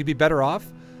not. You'd be better off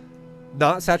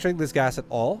not saturating this gas at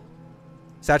all,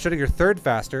 saturating your third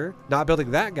faster, not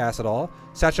building that gas at all,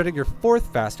 saturating your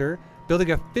fourth faster,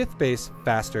 building a fifth base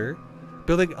faster,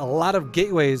 building a lot of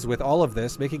gateways with all of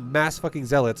this, making mass fucking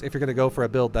zealots if you're going to go for a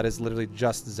build that is literally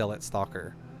just zealot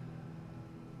stalker.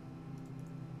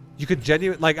 You could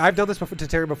genuinely, like, I've done this before to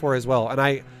Terran before as well, and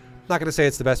I'm not going to say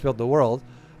it's the best build in the world,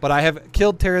 but I have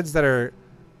killed Terrans that are,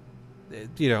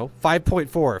 you know, 5.4,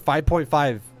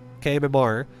 5.5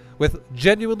 KMMR with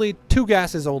genuinely 2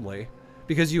 gases only,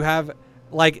 because you have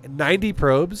like 90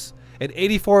 probes and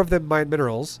 84 of them mine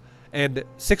minerals and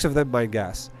 6 of them mine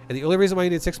gas. And the only reason why you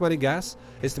need 6 mining gas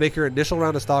is to make your initial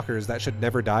round of stalkers that should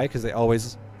never die because they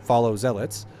always follow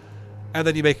zealots. And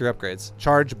then you make your upgrades,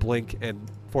 charge, blink, and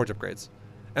forge upgrades.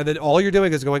 And then all you're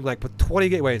doing is going like with 20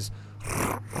 gateways,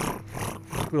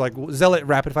 like zealot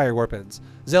rapid fire warpins,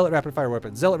 zealot rapid fire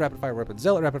warpin, zealot rapid fire warpin,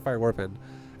 zealot rapid fire warpin.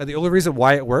 And the only reason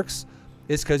why it works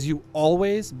is because you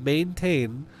always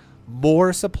maintain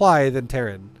more supply than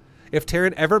Terran. If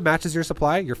Terran ever matches your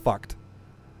supply, you're fucked.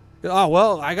 Oh,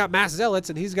 well, I got mass zealots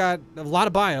and he's got a lot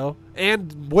of bio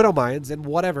and widow mines and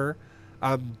whatever.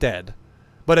 I'm dead.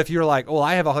 But if you're like, oh,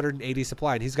 I have 180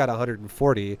 supply and he's got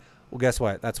 140, well, guess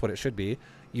what? That's what it should be.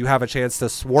 You have a chance to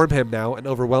swarm him now and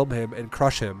overwhelm him and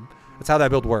crush him. That's how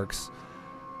that build works.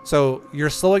 So you're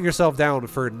slowing yourself down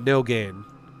for no gain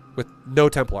with no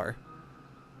Templar.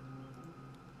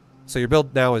 So your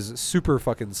build now is super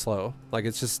fucking slow. Like,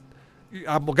 it's just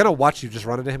I'm going to watch you just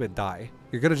run into him and die.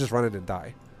 You're going to just run in and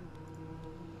die.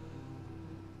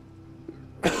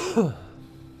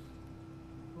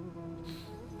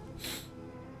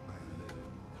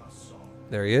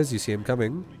 There he is. You see him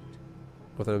coming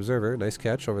with an observer. Nice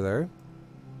catch over there.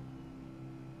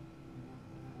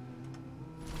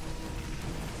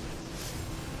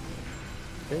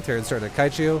 Okay, Terran's starting to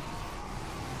kite you.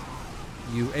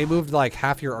 You A-moved like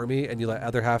half your army and you let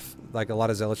other half, like a lot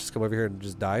of zealots, just come over here and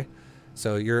just die.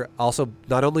 So you're also,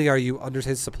 not only are you under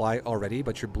his supply already,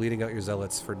 but you're bleeding out your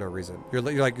zealots for no reason.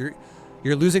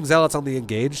 You're losing zealots on the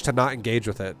engage to not engage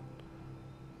with it.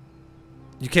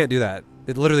 You can't do that.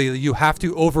 It literally, you have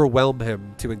to overwhelm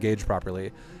him to engage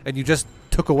properly. And you just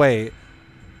took away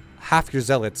half your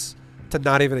zealots to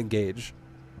not even engage.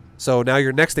 So now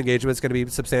your next engagement is going to be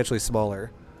substantially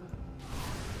smaller.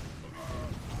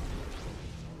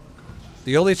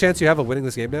 The only chance you have of winning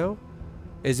this game now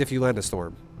is if you land a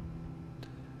storm.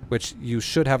 Which you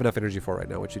should have enough energy for right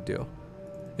now, which you do.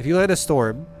 If you land a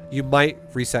storm, you might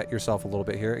reset yourself a little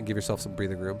bit here and give yourself some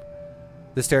breathing room.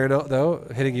 This Terran, though,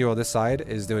 hitting you on this side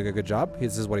is doing a good job.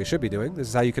 This is what he should be doing. This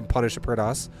is how you can punish a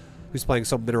Protoss who's playing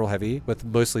so mineral heavy with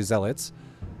mostly zealots.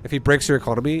 If he breaks your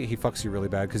economy, he fucks you really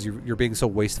bad because you're being so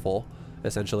wasteful,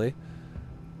 essentially.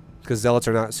 Because zealots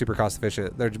are not super cost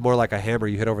efficient. They're more like a hammer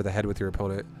you hit over the head with your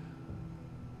opponent.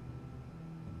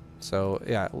 So,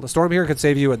 yeah, the storm here could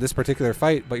save you in this particular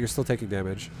fight, but you're still taking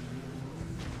damage.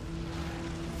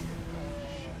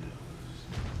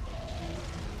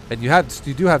 And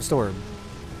you do have storm.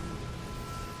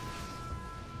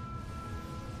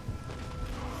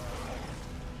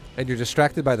 And you're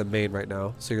distracted by the main right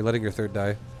now, so you're letting your third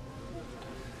die.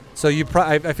 So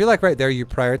I feel like right there you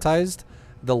prioritized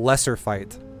the lesser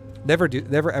fight. Never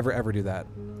ever do that.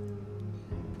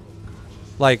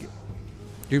 Like,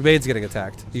 your main's getting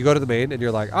attacked. You go to the main and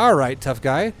you're like, all right, tough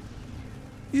guy.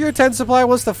 Your 10 supply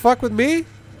wants to fuck with me?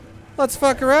 Let's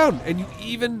fuck around. And you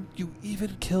even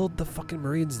killed the fucking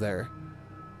Marines there.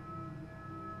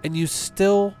 And you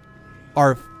still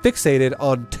are fixated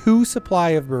on 2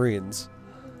 supply of Marines.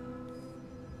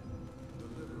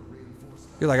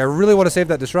 You're like, I really want to save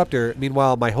that disruptor.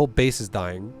 Meanwhile, my whole base is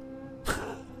dying.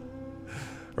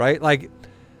 Right? Like,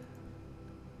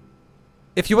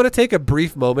 if you want to take a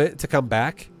brief moment to come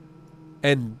back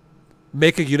and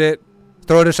make a unit,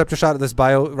 throw a disruptor shot at this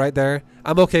bio right there,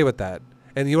 I'm okay with that.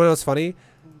 And you know what's funny?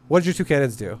 What did your 2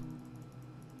 cannons do?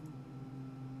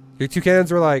 Your 2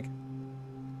 cannons were like,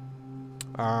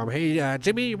 hey,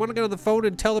 Jimmy, you want to get on the phone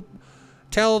and tell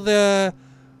the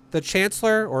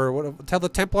Chancellor, or tell the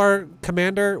Templar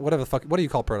Commander, whatever the fuck, what do you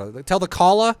call Proto? Tell the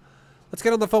Kala? Let's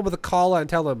get on the phone with the Kala and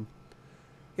tell him,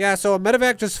 yeah, so a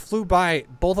medevac just flew by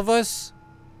both of us.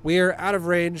 We're out of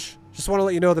range. Just want to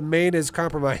let you know the main is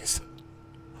compromised.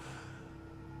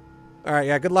 All right,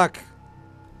 yeah, good luck.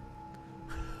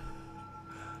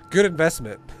 Good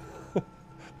investment.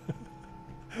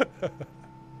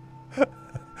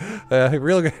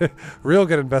 Real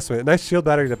good investment. Nice shield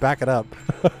battery to back it up.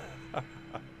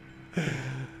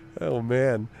 Oh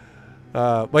man.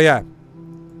 But yeah,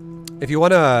 if you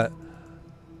wanna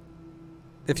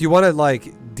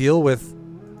like deal with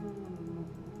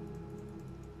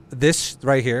this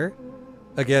right here,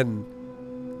 again,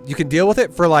 you can deal with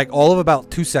it for like all of about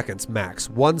 2 seconds max.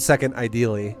 1 second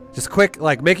ideally. Just quick,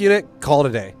 like, make a unit, call it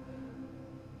a day.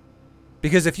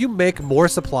 Because if you make more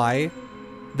supply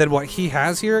than what he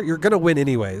has here, you're gonna win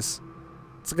anyways.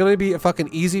 It's gonna be a fucking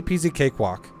easy peasy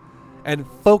cakewalk. And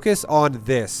focus on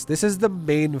this. This is the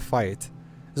main fight. This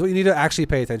is what you need to actually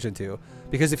pay attention to.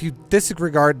 Because if you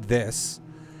disregard this,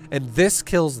 and this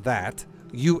kills that,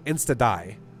 you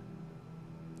insta-die.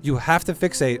 You have to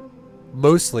fixate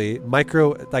mostly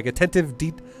attentive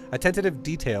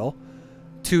detail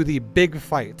to the big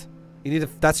fight. You need to,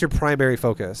 that's your primary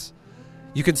focus.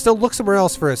 You can still look somewhere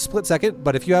else for a split second,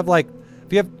 but if you have like,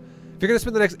 if you're gonna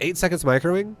spend the next 8 seconds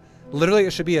microing, literally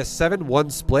it should be a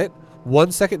 7-1 split.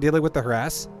 1 second dealing with the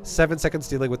harass, 7 seconds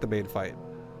dealing with the main fight.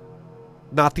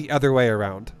 Not the other way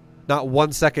around. Not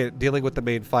 1 second dealing with the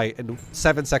main fight and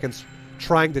 7 seconds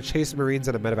trying to chase Marines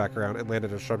in a medevac around and land a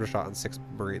disruptor shot on 6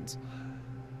 Marines.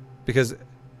 Because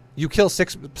you kill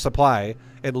 6 supply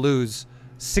and lose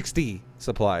 60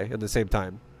 supply in the same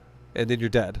time. And then you're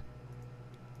dead.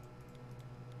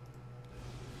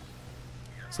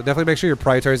 So definitely make sure you're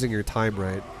prioritizing your time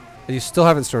right. And you still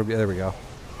haven't stormed. Yeah, there we go.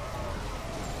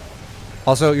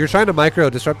 Also, you're trying to micro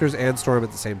disruptors and storm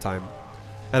at the same time.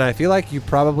 And I feel like you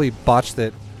probably botched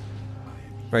it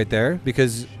right there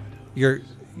because you're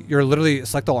literally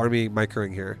select all army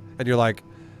microing here. And you're like,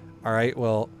 all right,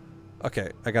 well,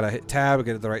 Okay, I gotta hit tab,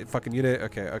 get the right fucking unit.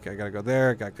 Okay, I gotta go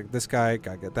there. Gotta click this guy.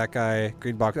 Gotta get that guy.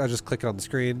 Green box. I'll just click it on the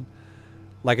screen.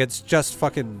 Like, it's just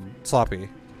fucking sloppy.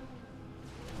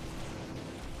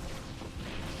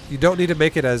 You don't need to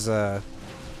make it as I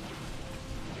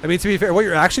mean, to be fair, what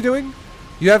you're actually doing,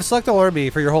 you have select all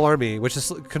army for your whole army, which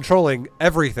is controlling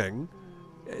everything,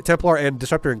 Templar and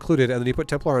Disruptor included, and then you put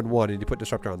Templar on 1 and you put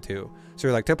Disruptor on 2. So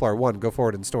you're like, Templar 1, go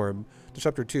forward and storm.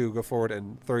 Disruptor 2, go forward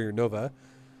and throw your Nova.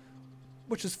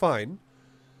 Which is fine.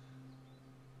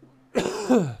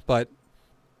 But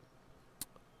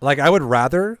like, I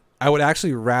would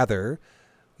actually rather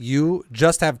you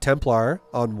just have Templar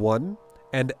on 1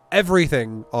 and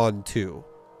everything on 2.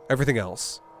 Everything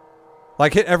else.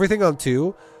 Like, hit everything on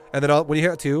 2, and then when you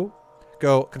hit 2,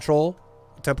 go control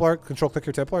Templar, control click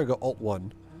your Templar, and go alt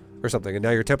 1 or something. And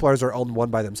now your Templars are on 1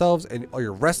 by themselves, and all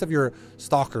your rest of your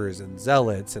Stalkers and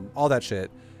Zealots and all that shit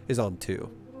is on 2.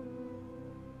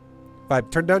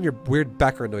 Vibe, turn down your weird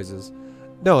background noises.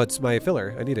 No, it's my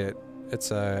filler. I need it.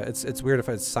 It's weird if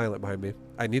it's silent behind me.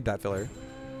 I need that filler.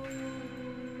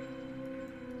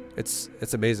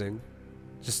 It's amazing.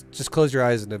 Just close your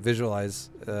eyes and visualize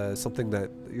something that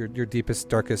your deepest,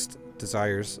 darkest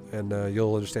desires, and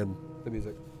you'll understand the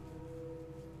music.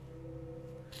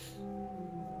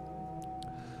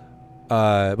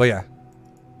 But yeah,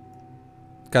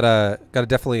 gotta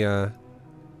definitely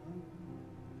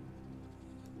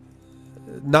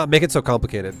not make it so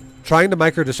complicated. Trying to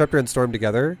micro Disruptor and Storm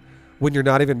together when you're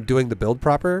not even doing the build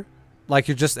proper, like,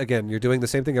 you're just, again, you're doing the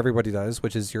same thing everybody does,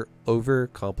 which is you're over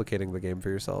complicating the game for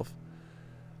yourself.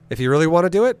 If you really want to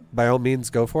do it, by all means,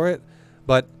 go for it.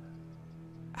 But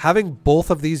having both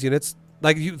of these units,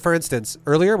 like, you, for instance,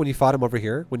 earlier when you fought him over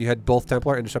here, when you had both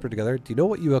Templar and Disruptor together, do you know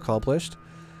what you accomplished?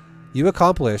 You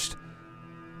accomplished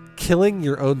killing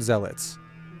your own Zealots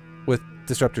with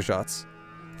Disruptor shots.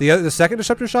 The second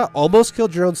Disruptor shot almost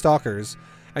killed your own Stalkers,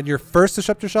 and your first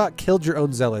Disruptor shot killed your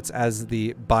own Zealots as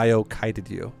the bio kited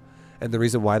you. And the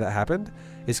reason why that happened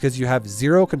is because you have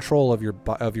zero control of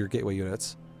your gateway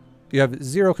units. You have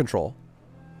zero control.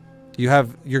 You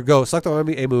have your go, select the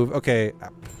enemy, a move, okay,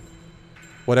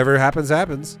 whatever happens,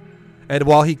 happens. And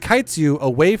while he kites you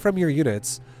away from your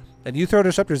units, and you throw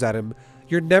Disruptors at him,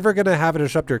 you're never going to have a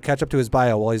Disruptor catch up to his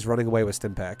bio while he's running away with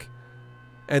Stimpack.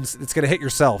 And it's going to hit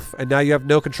yourself. And now you have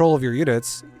no control of your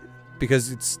units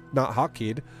because it's not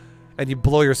hotkeyed, and you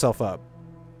blow yourself up.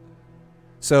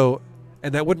 So,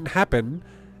 and that wouldn't happen.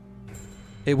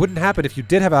 It wouldn't happen if you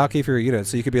did have a hotkey for your units.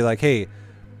 So you could be like, hey,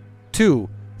 2,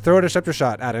 throw a Disruptor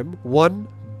shot at him. 1,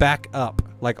 back up.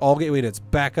 Like, all gateway units,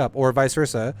 back up. Or vice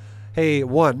versa. Hey,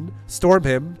 1, storm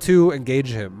him. 2, engage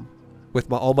him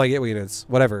with all my gateway units.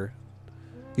 Whatever.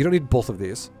 You don't need both of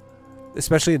these,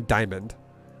 especially in Diamond.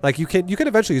 Like, you can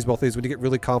eventually use both of these when you get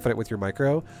really confident with your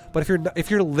micro. But if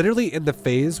you're literally in the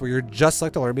phase where you're just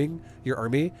select alarming your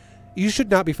army, you should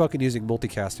not be fucking using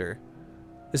multicaster.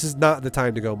 This is not the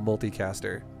time to go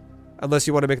multicaster, unless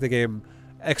you want to make the game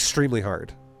extremely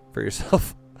hard for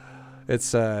yourself.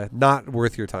 It's not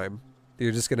worth your time.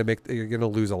 You're just gonna you're gonna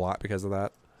lose a lot because of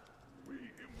that.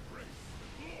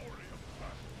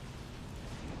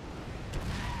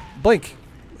 Blink,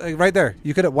 right there.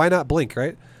 You could. Why not blink,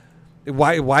 right?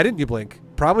 Why didn't you blink?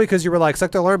 Probably because you were like,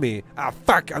 select alarm me. Ah,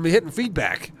 fuck, I'm hitting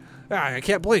feedback. Ah, I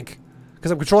can't blink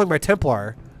because I'm controlling my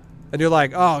Templar. And you're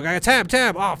like, oh, I got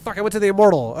tab. Oh, fuck, I went to the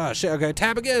Immortal. Oh, shit, okay,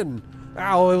 tab again.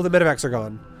 Oh, the medevacs are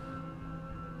gone.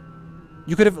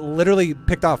 You could have literally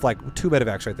picked off like 2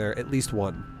 medevacs right there, at least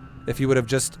 1, if you would have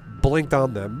just blinked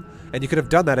on them. And you could have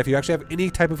done that if you actually have any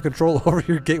type of control over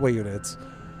your gateway units.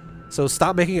 So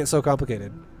stop making it so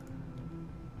complicated.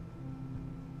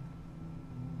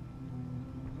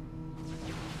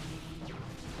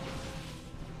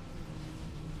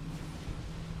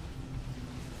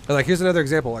 And like, here's another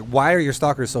example. Like, why are your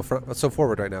Stalkers so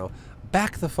forward right now?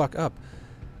 Back the fuck up.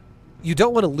 You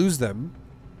don't want to lose them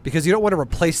because you don't want to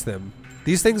replace them.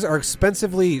 These things are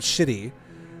expensively shitty.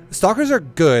 Stalkers are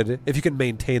good if you can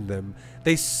maintain them.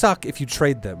 They suck if you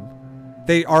trade them.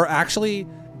 They are actually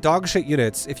dog shit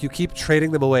units if you keep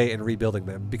trading them away and rebuilding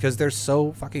them because they're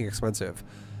so fucking expensive.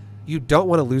 You don't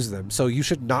want to lose them, so you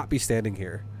should not be standing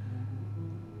here.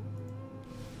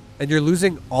 And you're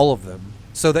losing all of them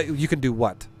so that you can do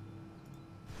what?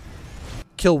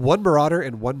 Kill 1 Marauder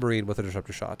and 1 Marine with a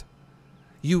Disruptor shot.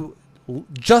 You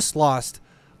just lost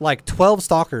like 12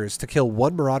 Stalkers to kill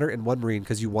 1 Marauder and 1 Marine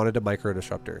because you wanted a micro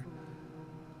Disruptor.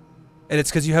 And it's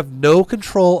because you have no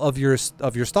control of your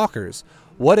Stalkers.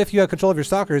 What if you had control of your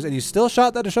Stalkers and you still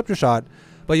shot that Disruptor shot,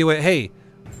 but you went, hey,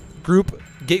 group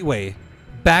gateway,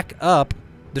 back up,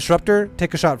 Disruptor,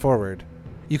 take a shot forward.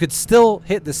 You could still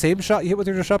hit the same shot you hit with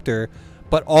your Disruptor,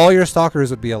 but all your stalkers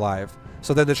would be alive.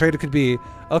 So then the trade could be,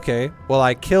 okay, well,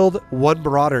 I killed one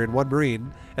marauder and one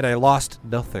marine, and I lost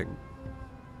nothing.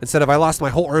 Instead of I lost my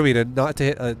whole army to not to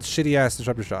hit a shitty ass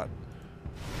disruptor shot.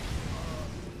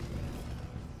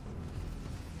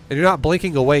 And you're not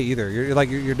blinking away either.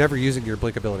 You're never using your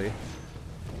blink ability.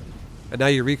 And now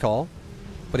you recall,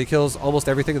 but he kills almost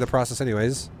everything in the process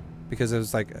anyways, because it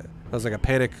was like a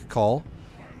panic call.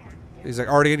 He's like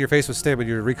already in your face with stim, and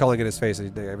you're recalling in his face,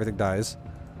 and everything dies.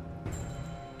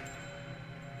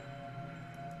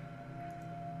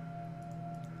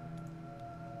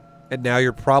 And now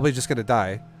you're probably just gonna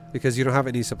die because you don't have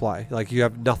any supply. Like, you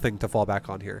have nothing to fall back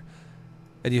on here,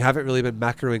 and you haven't really been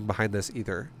macroing behind this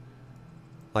either.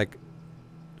 Like,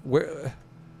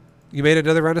 you made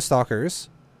another round of stalkers,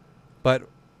 but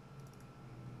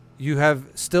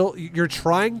you're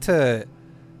trying to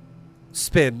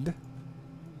spend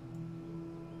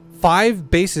 5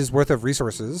 bases worth of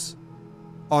resources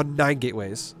on 9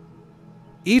 gateways.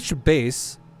 Each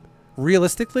base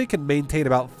realistically can maintain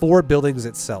about 4 buildings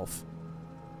itself.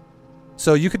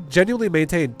 So you could genuinely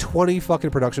maintain 20 fucking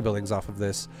production buildings off of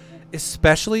this,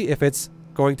 especially if it's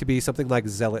going to be something like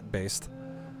Zealot based.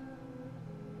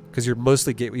 Because you're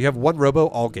mostly gate. You have 1 robo,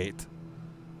 all gate.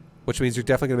 Which means you're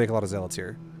definitely going to make a lot of Zealots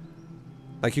here.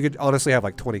 Like, you could honestly have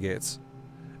like 20 gates.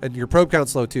 And your probe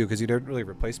count's low too, because you didn't really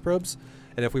replace probes.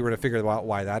 And if we were to figure out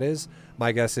why that is,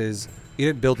 my guess is you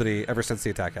didn't build any ever since the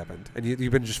attack happened. And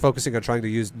you've been just focusing on trying to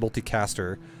use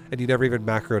multicaster, and you never even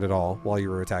macroed at all while you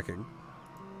were attacking.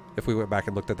 If we went back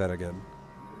and looked at that again.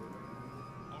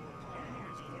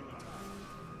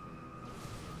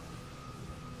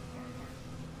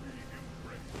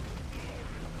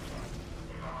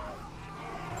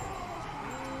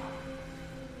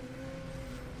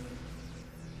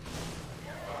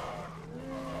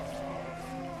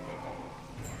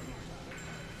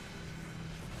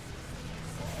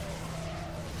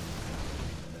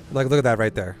 Like, look at that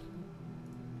right there.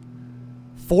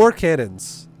 4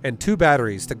 cannons and 2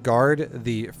 batteries to guard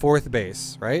the 4th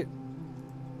base, right?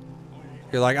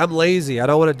 You're like, I'm lazy. I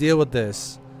don't want to deal with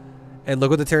this. And look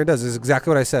what the Terran does. This is exactly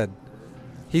what I said.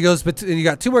 He goes, and you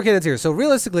got 2 more cannons here. So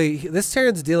realistically, this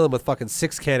Terran's dealing with fucking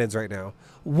 6 cannons right now.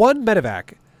 1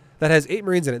 medevac that has 8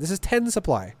 marines in it. This is 10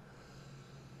 supply.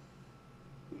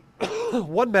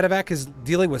 1 medevac is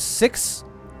dealing with 6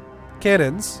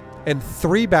 cannons and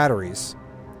 3 batteries.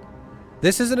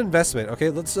 This is an investment.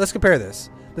 Okay, let's compare this.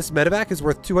 This medevac is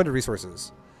worth 200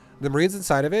 resources. The marines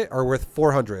inside of it are worth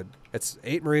 400. It's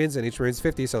 8 marines and each marine's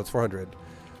 50, so it's 400.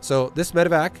 So this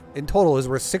medevac in total is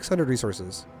worth 600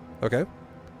 resources. Okay,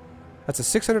 that's a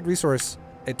 600 resource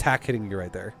attack hitting you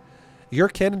right there. Your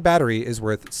cannon battery is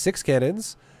worth 6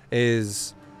 cannons,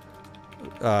 is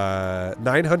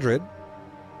 900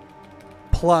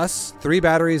 plus 3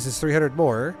 batteries is 300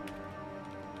 more.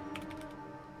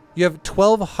 You have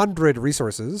 1,200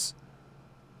 resources.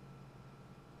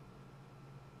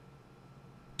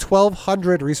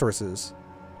 1,200 resources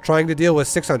trying to deal with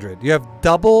 600. You have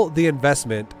double the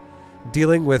investment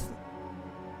dealing with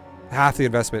half the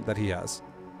investment that he has.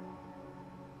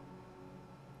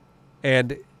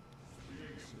 And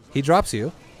he drops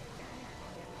you.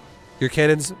 Your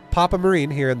cannons pop a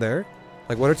marine here and there.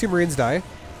 Like 1 or 2 marines die.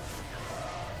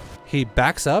 He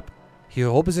backs up. He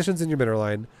hold positions in your mineral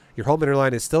line. Your whole mineral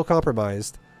line is still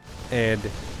compromised, and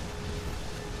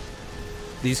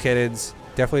these cannons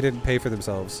definitely didn't pay for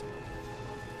themselves.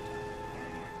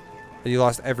 And you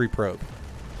lost every probe,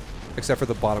 except for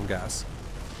the bottom gas,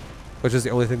 which is the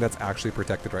only thing that's actually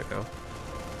protected right now.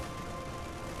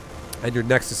 And your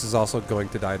Nexus is also going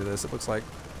to die to this, it looks like.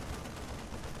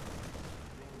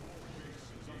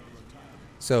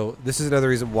 So this is another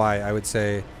reason why I would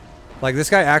say, like,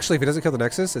 this guy actually, if he doesn't kill the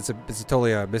Nexus, it's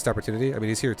totally a missed opportunity. I mean,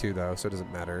 he's here too, though, so it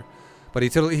doesn't matter. But he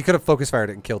could have focus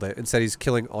fired it and killed it. Instead, he's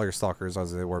killing all your stalkers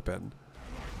as they warp in.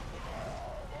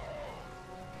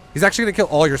 He's actually going to kill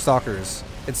all your stalkers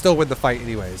and still win the fight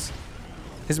anyways.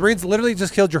 His marines literally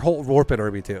just killed your whole warp in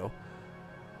army too.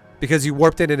 Because you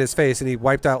warped in his face and he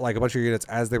wiped out like a bunch of units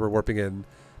as they were warping in.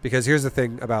 Because here's the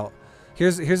thing about...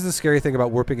 Here's the scary thing about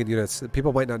warping in units.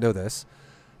 People might not know this.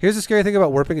 Here's the scary thing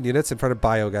about warping in units in front of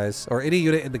bio, guys, or any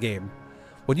unit in the game.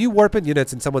 When you warp in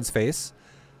units in someone's face,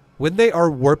 when they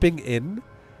are warping in,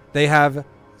 they have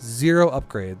 0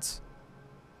 upgrades.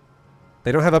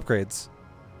 They don't have upgrades.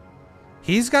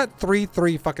 He's got 3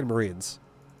 fucking marines.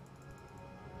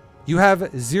 You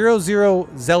have 0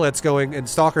 zealots going and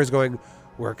stalkers going,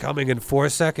 we're coming in 4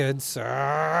 seconds.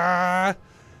 And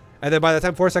then by the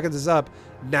time 4 seconds is up,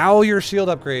 now your shield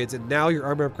upgrades and now your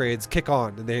armor upgrades kick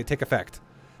on and they take effect.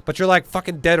 But you're like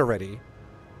fucking dead already.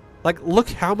 Like, look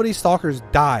how many stalkers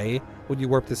die when you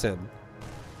warp this in.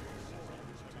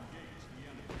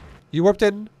 You warped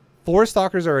in 4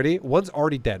 stalkers already. One's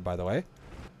already dead, by the way.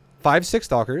 5, 6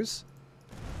 stalkers.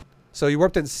 So you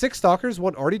warped in 6 stalkers.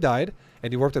 1 already died.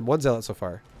 And you warped in 1 zealot so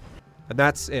far. And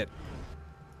that's it.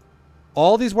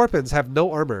 All these warp-ins have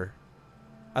no armor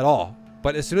at all.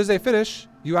 But as soon as they finish,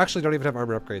 you actually don't even have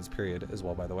armor upgrades, period, as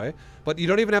well, by the way. But you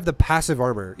don't even have the passive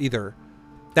armor either.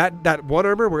 That 1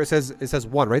 armor where it says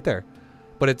 1 right there.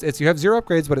 But it's you have 0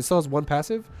 upgrades, but it still has 1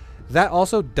 passive. That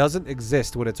also doesn't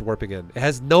exist when it's warping in. It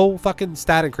has no fucking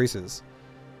stat increases.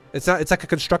 It's like a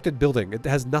constructed building. It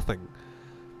has nothing.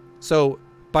 So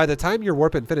by the time your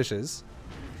warp-in finishes,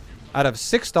 out of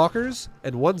 6 stalkers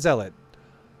and 1 zealot,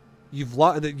 you've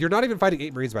lost. You're not even fighting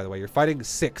 8 marines, by the way. You're fighting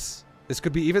 6. This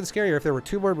could be even scarier if there were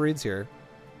 2 more marines here.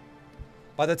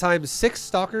 By the time 6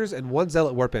 stalkers and 1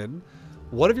 zealot warp in,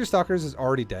 1 of your stalkers is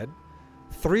already dead.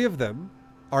 3 of them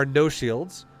are no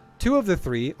shields. 2 of the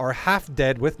 3 are half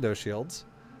dead with no shields.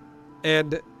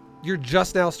 And you're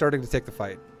just now starting to take the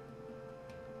fight.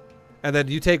 And then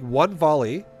you take 1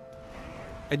 volley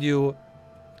and you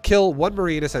kill 1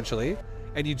 marine essentially.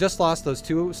 And you just lost those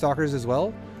 2 stalkers as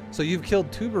well. So you've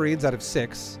killed 2 marines out of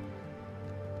 6.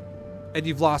 And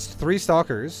you've lost 3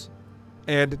 stalkers.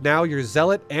 And now your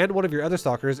zealot and 1 of your other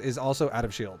stalkers is also out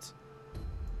of shields.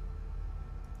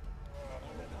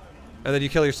 And then you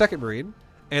kill your second marine.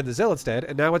 And the zealot's dead.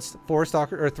 And now it's 3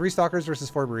 stalkers versus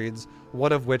 4 marines.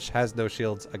 1 of which has no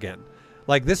shields again.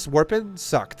 Like, this warp-in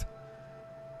sucked.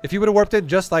 If you would have warped in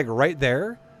just like right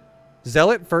there.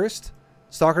 Zealot first.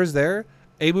 Stalkers there.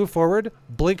 A move forward.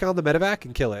 Blink on the medevac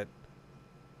and kill it.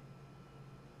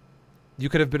 You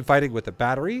could have been fighting with a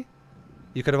battery.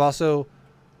 You could have also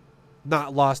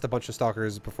not lost a bunch of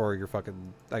stalkers before you're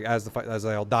fucking, like, as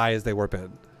they all die as they warp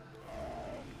in.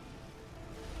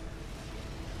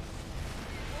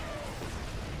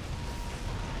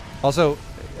 Also,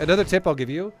 another tip I'll give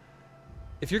you,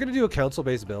 if you're going to do a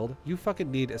council-based build, you fucking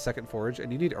need a second forge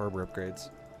and you need armor upgrades.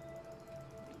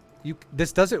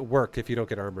 This doesn't work if you don't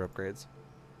get armor upgrades.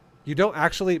 You don't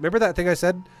actually, remember that thing I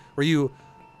said where you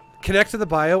connect to the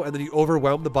bio and then you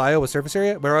overwhelm the bio with surface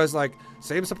area? Where I was like,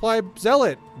 same supply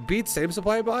zealot beats same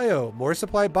supply bio. More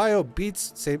supply bio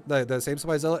beats the same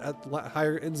supply zealot at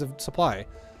higher ends of supply.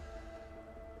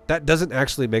 That doesn't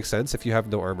actually make sense if you have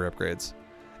no armor upgrades.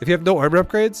 If you have no armor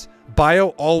upgrades, bio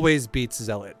always beats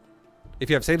zealot. If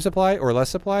you have same supply or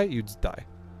less supply, you just die.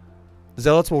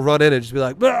 Zealots will run in and just be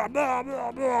like, blah, blah,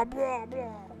 blah, blah, blah,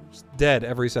 blah. Just dead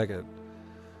every second.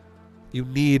 You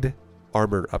need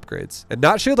armor upgrades. And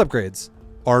not shield upgrades.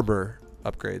 Armor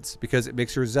upgrades. Because it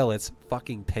makes your zealots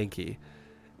fucking tanky.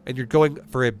 And you're going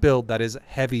for a build that is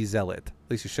heavy zealot.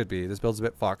 At least you should be. This build's a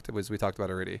bit fucked, as we talked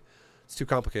about already. It's too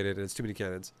complicated and it's too many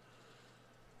cannons.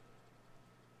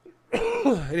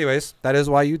 Anyways, that is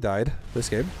why you died this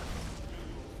game.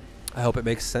 I hope it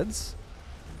makes sense.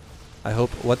 I hope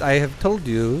what I have told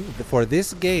you for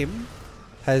this game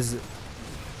has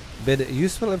been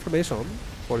useful information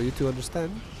for you to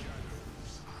understand.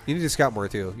 You need to scout more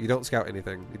too. You don't scout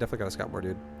anything. You definitely gotta scout more,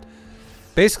 dude.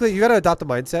 Basically, you gotta adopt the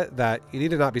mindset that you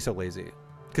need to not be so lazy.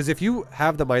 Because if you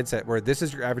have the mindset where this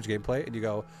is your average gameplay and you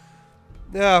go,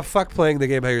 nah, fuck playing the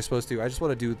game how you're supposed to. I just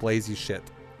want to do lazy shit.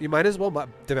 You might as well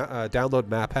download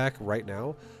Map Hack right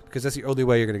now, because that's the only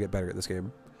way you're going to get better at this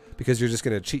game. Because you're just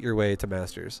going to cheat your way to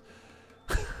Masters.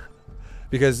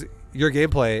 Because your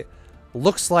gameplay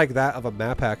looks like that of a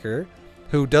map hacker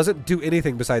who doesn't do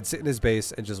anything besides sit in his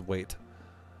base and just wait.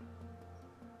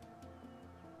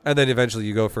 And then eventually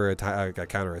you go for a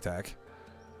counterattack.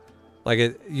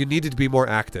 Like, you need to be more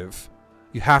active.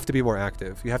 You have to be more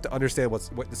active. You have to understand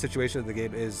what the situation of the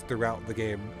game is throughout the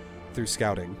game through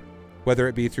scouting. Whether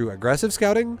it be through aggressive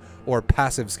scouting or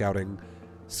passive scouting.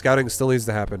 Scouting still needs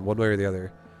to happen one way or the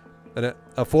other. And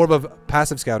a form of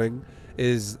passive scouting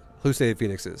is hallucinated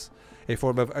phoenixes. A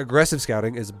form of aggressive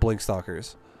scouting is blink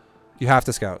stalkers. You have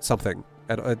to scout something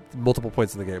at multiple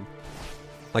points in the game.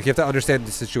 Like, you have to understand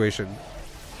the situation.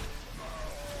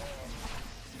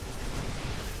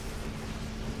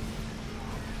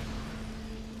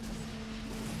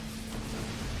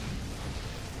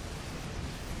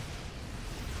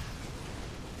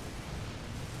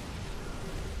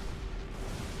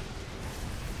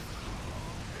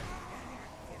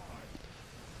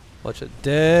 Bunch of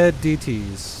dead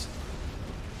DTs.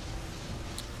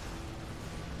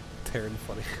 Terran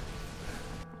funny.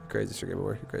 Crazy, Sir Game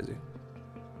Over. You're crazy.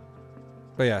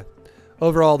 But yeah,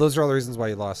 overall, those are all the reasons why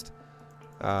you lost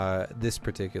this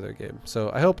particular game. So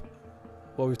I hope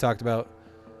what we've talked about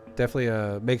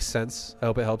definitely makes sense. I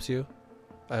hope it helps you.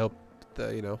 I hope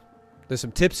that, you know, there's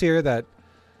some tips here that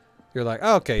you're like,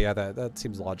 oh, okay, yeah, that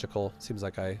seems logical. Seems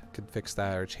like I could fix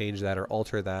that or change that or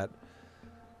alter that.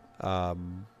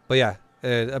 But yeah,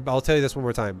 and I'll tell you this one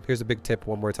more time. Here's a big tip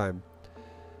one more time.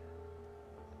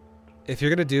 If you're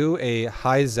going to do a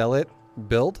high zealot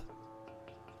build,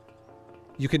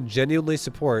 you can genuinely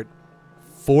support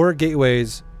 4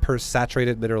 gateways per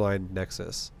saturated mineral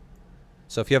nexus.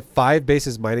 So if you have 5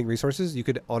 bases mining resources, you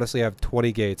could honestly have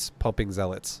 20 gates pumping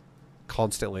zealots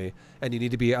constantly, and you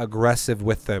need to be aggressive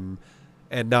with them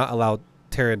and not allow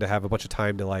Terran to have a bunch of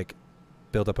time to like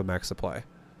build up a max supply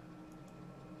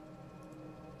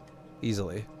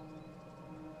easily.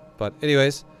 But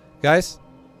anyways, guys,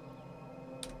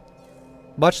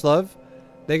 much love.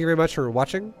 Thank you very much for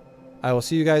watching. I will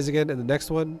see you guys again in the next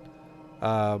one.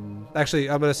 Actually,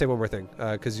 I'm gonna say one more thing,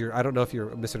 because I don't know if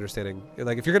you're misunderstanding.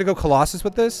 Like, if you're gonna go Colossus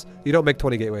with this, you don't make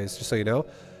 20 gateways, just so you know.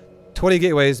 20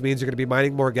 gateways means you're gonna be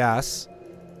mining more gas.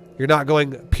 You're not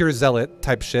going pure zealot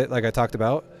type shit like I talked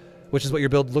about, which is what your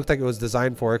build looked like it was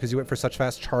designed for, because you went for such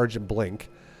fast charge and blink.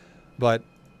 But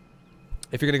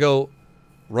if you're gonna go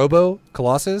Robo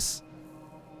Colossus,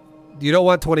 you don't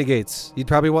want 20 gates. You'd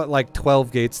probably want like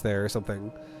 12 gates there or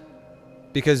something,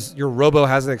 because your Robo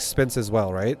has an expense as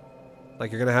well, right?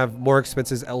 Like, you're going to have more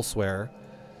expenses elsewhere.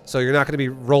 So you're not going to be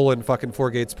rolling fucking 4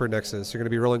 gates per Nexus. You're going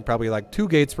to be rolling probably like 2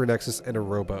 gates per Nexus and a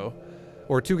Robo.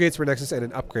 Or 2 gates per Nexus and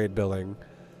an upgrade building.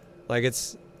 Like,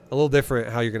 it's a little different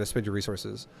how you're going to spend your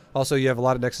resources. Also, you have a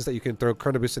lot of Nexus that you can throw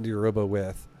Chrono Boost into your Robo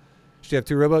with. Should you have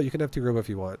 2 Robo? You can have 2 Robo if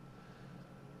you want.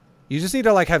 You just need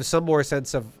to like have some more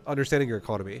sense of understanding your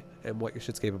economy and what your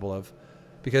shit's capable of.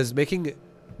 Because making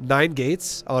 9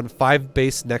 gates on 5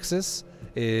 base Nexus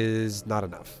is not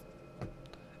enough.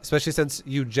 Especially since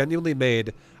you genuinely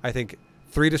made, I think,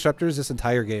 3 disruptors this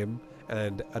entire game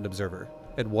and an observer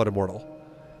and 1 immortal.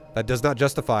 That does not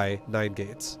justify 9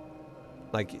 gates.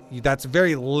 Like, that's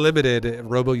very limited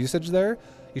Robo usage there.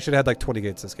 You should have had like 20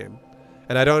 gates this game.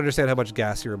 And I don't understand how much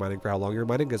gas you were mining for how long you were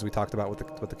mining, because we talked about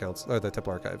with the counts or the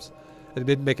Templar archives. It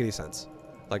didn't make any sense.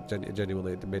 Like,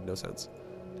 genuinely, it made no sense.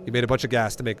 You made a bunch of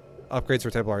gas to make upgrades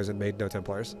for Templars and made no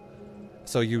Templars.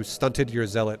 So you stunted your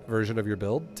Zealot version of your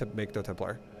build to make no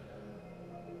Templar.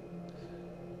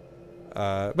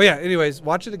 But yeah, anyways,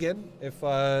 watch it again if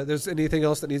there's anything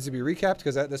else that needs to be recapped,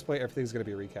 because at this point everything's going to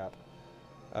be a recap.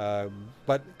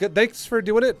 But good, thanks for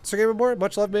doing it, Sir Game and More.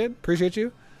 Much love, man. Appreciate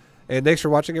you. And thanks for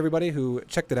watching, everybody who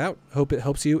checked it out. Hope it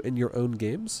helps you in your own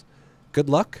games. Good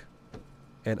luck,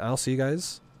 and I'll see you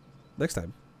guys next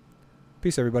time.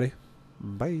 Peace, everybody.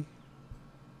 Bye.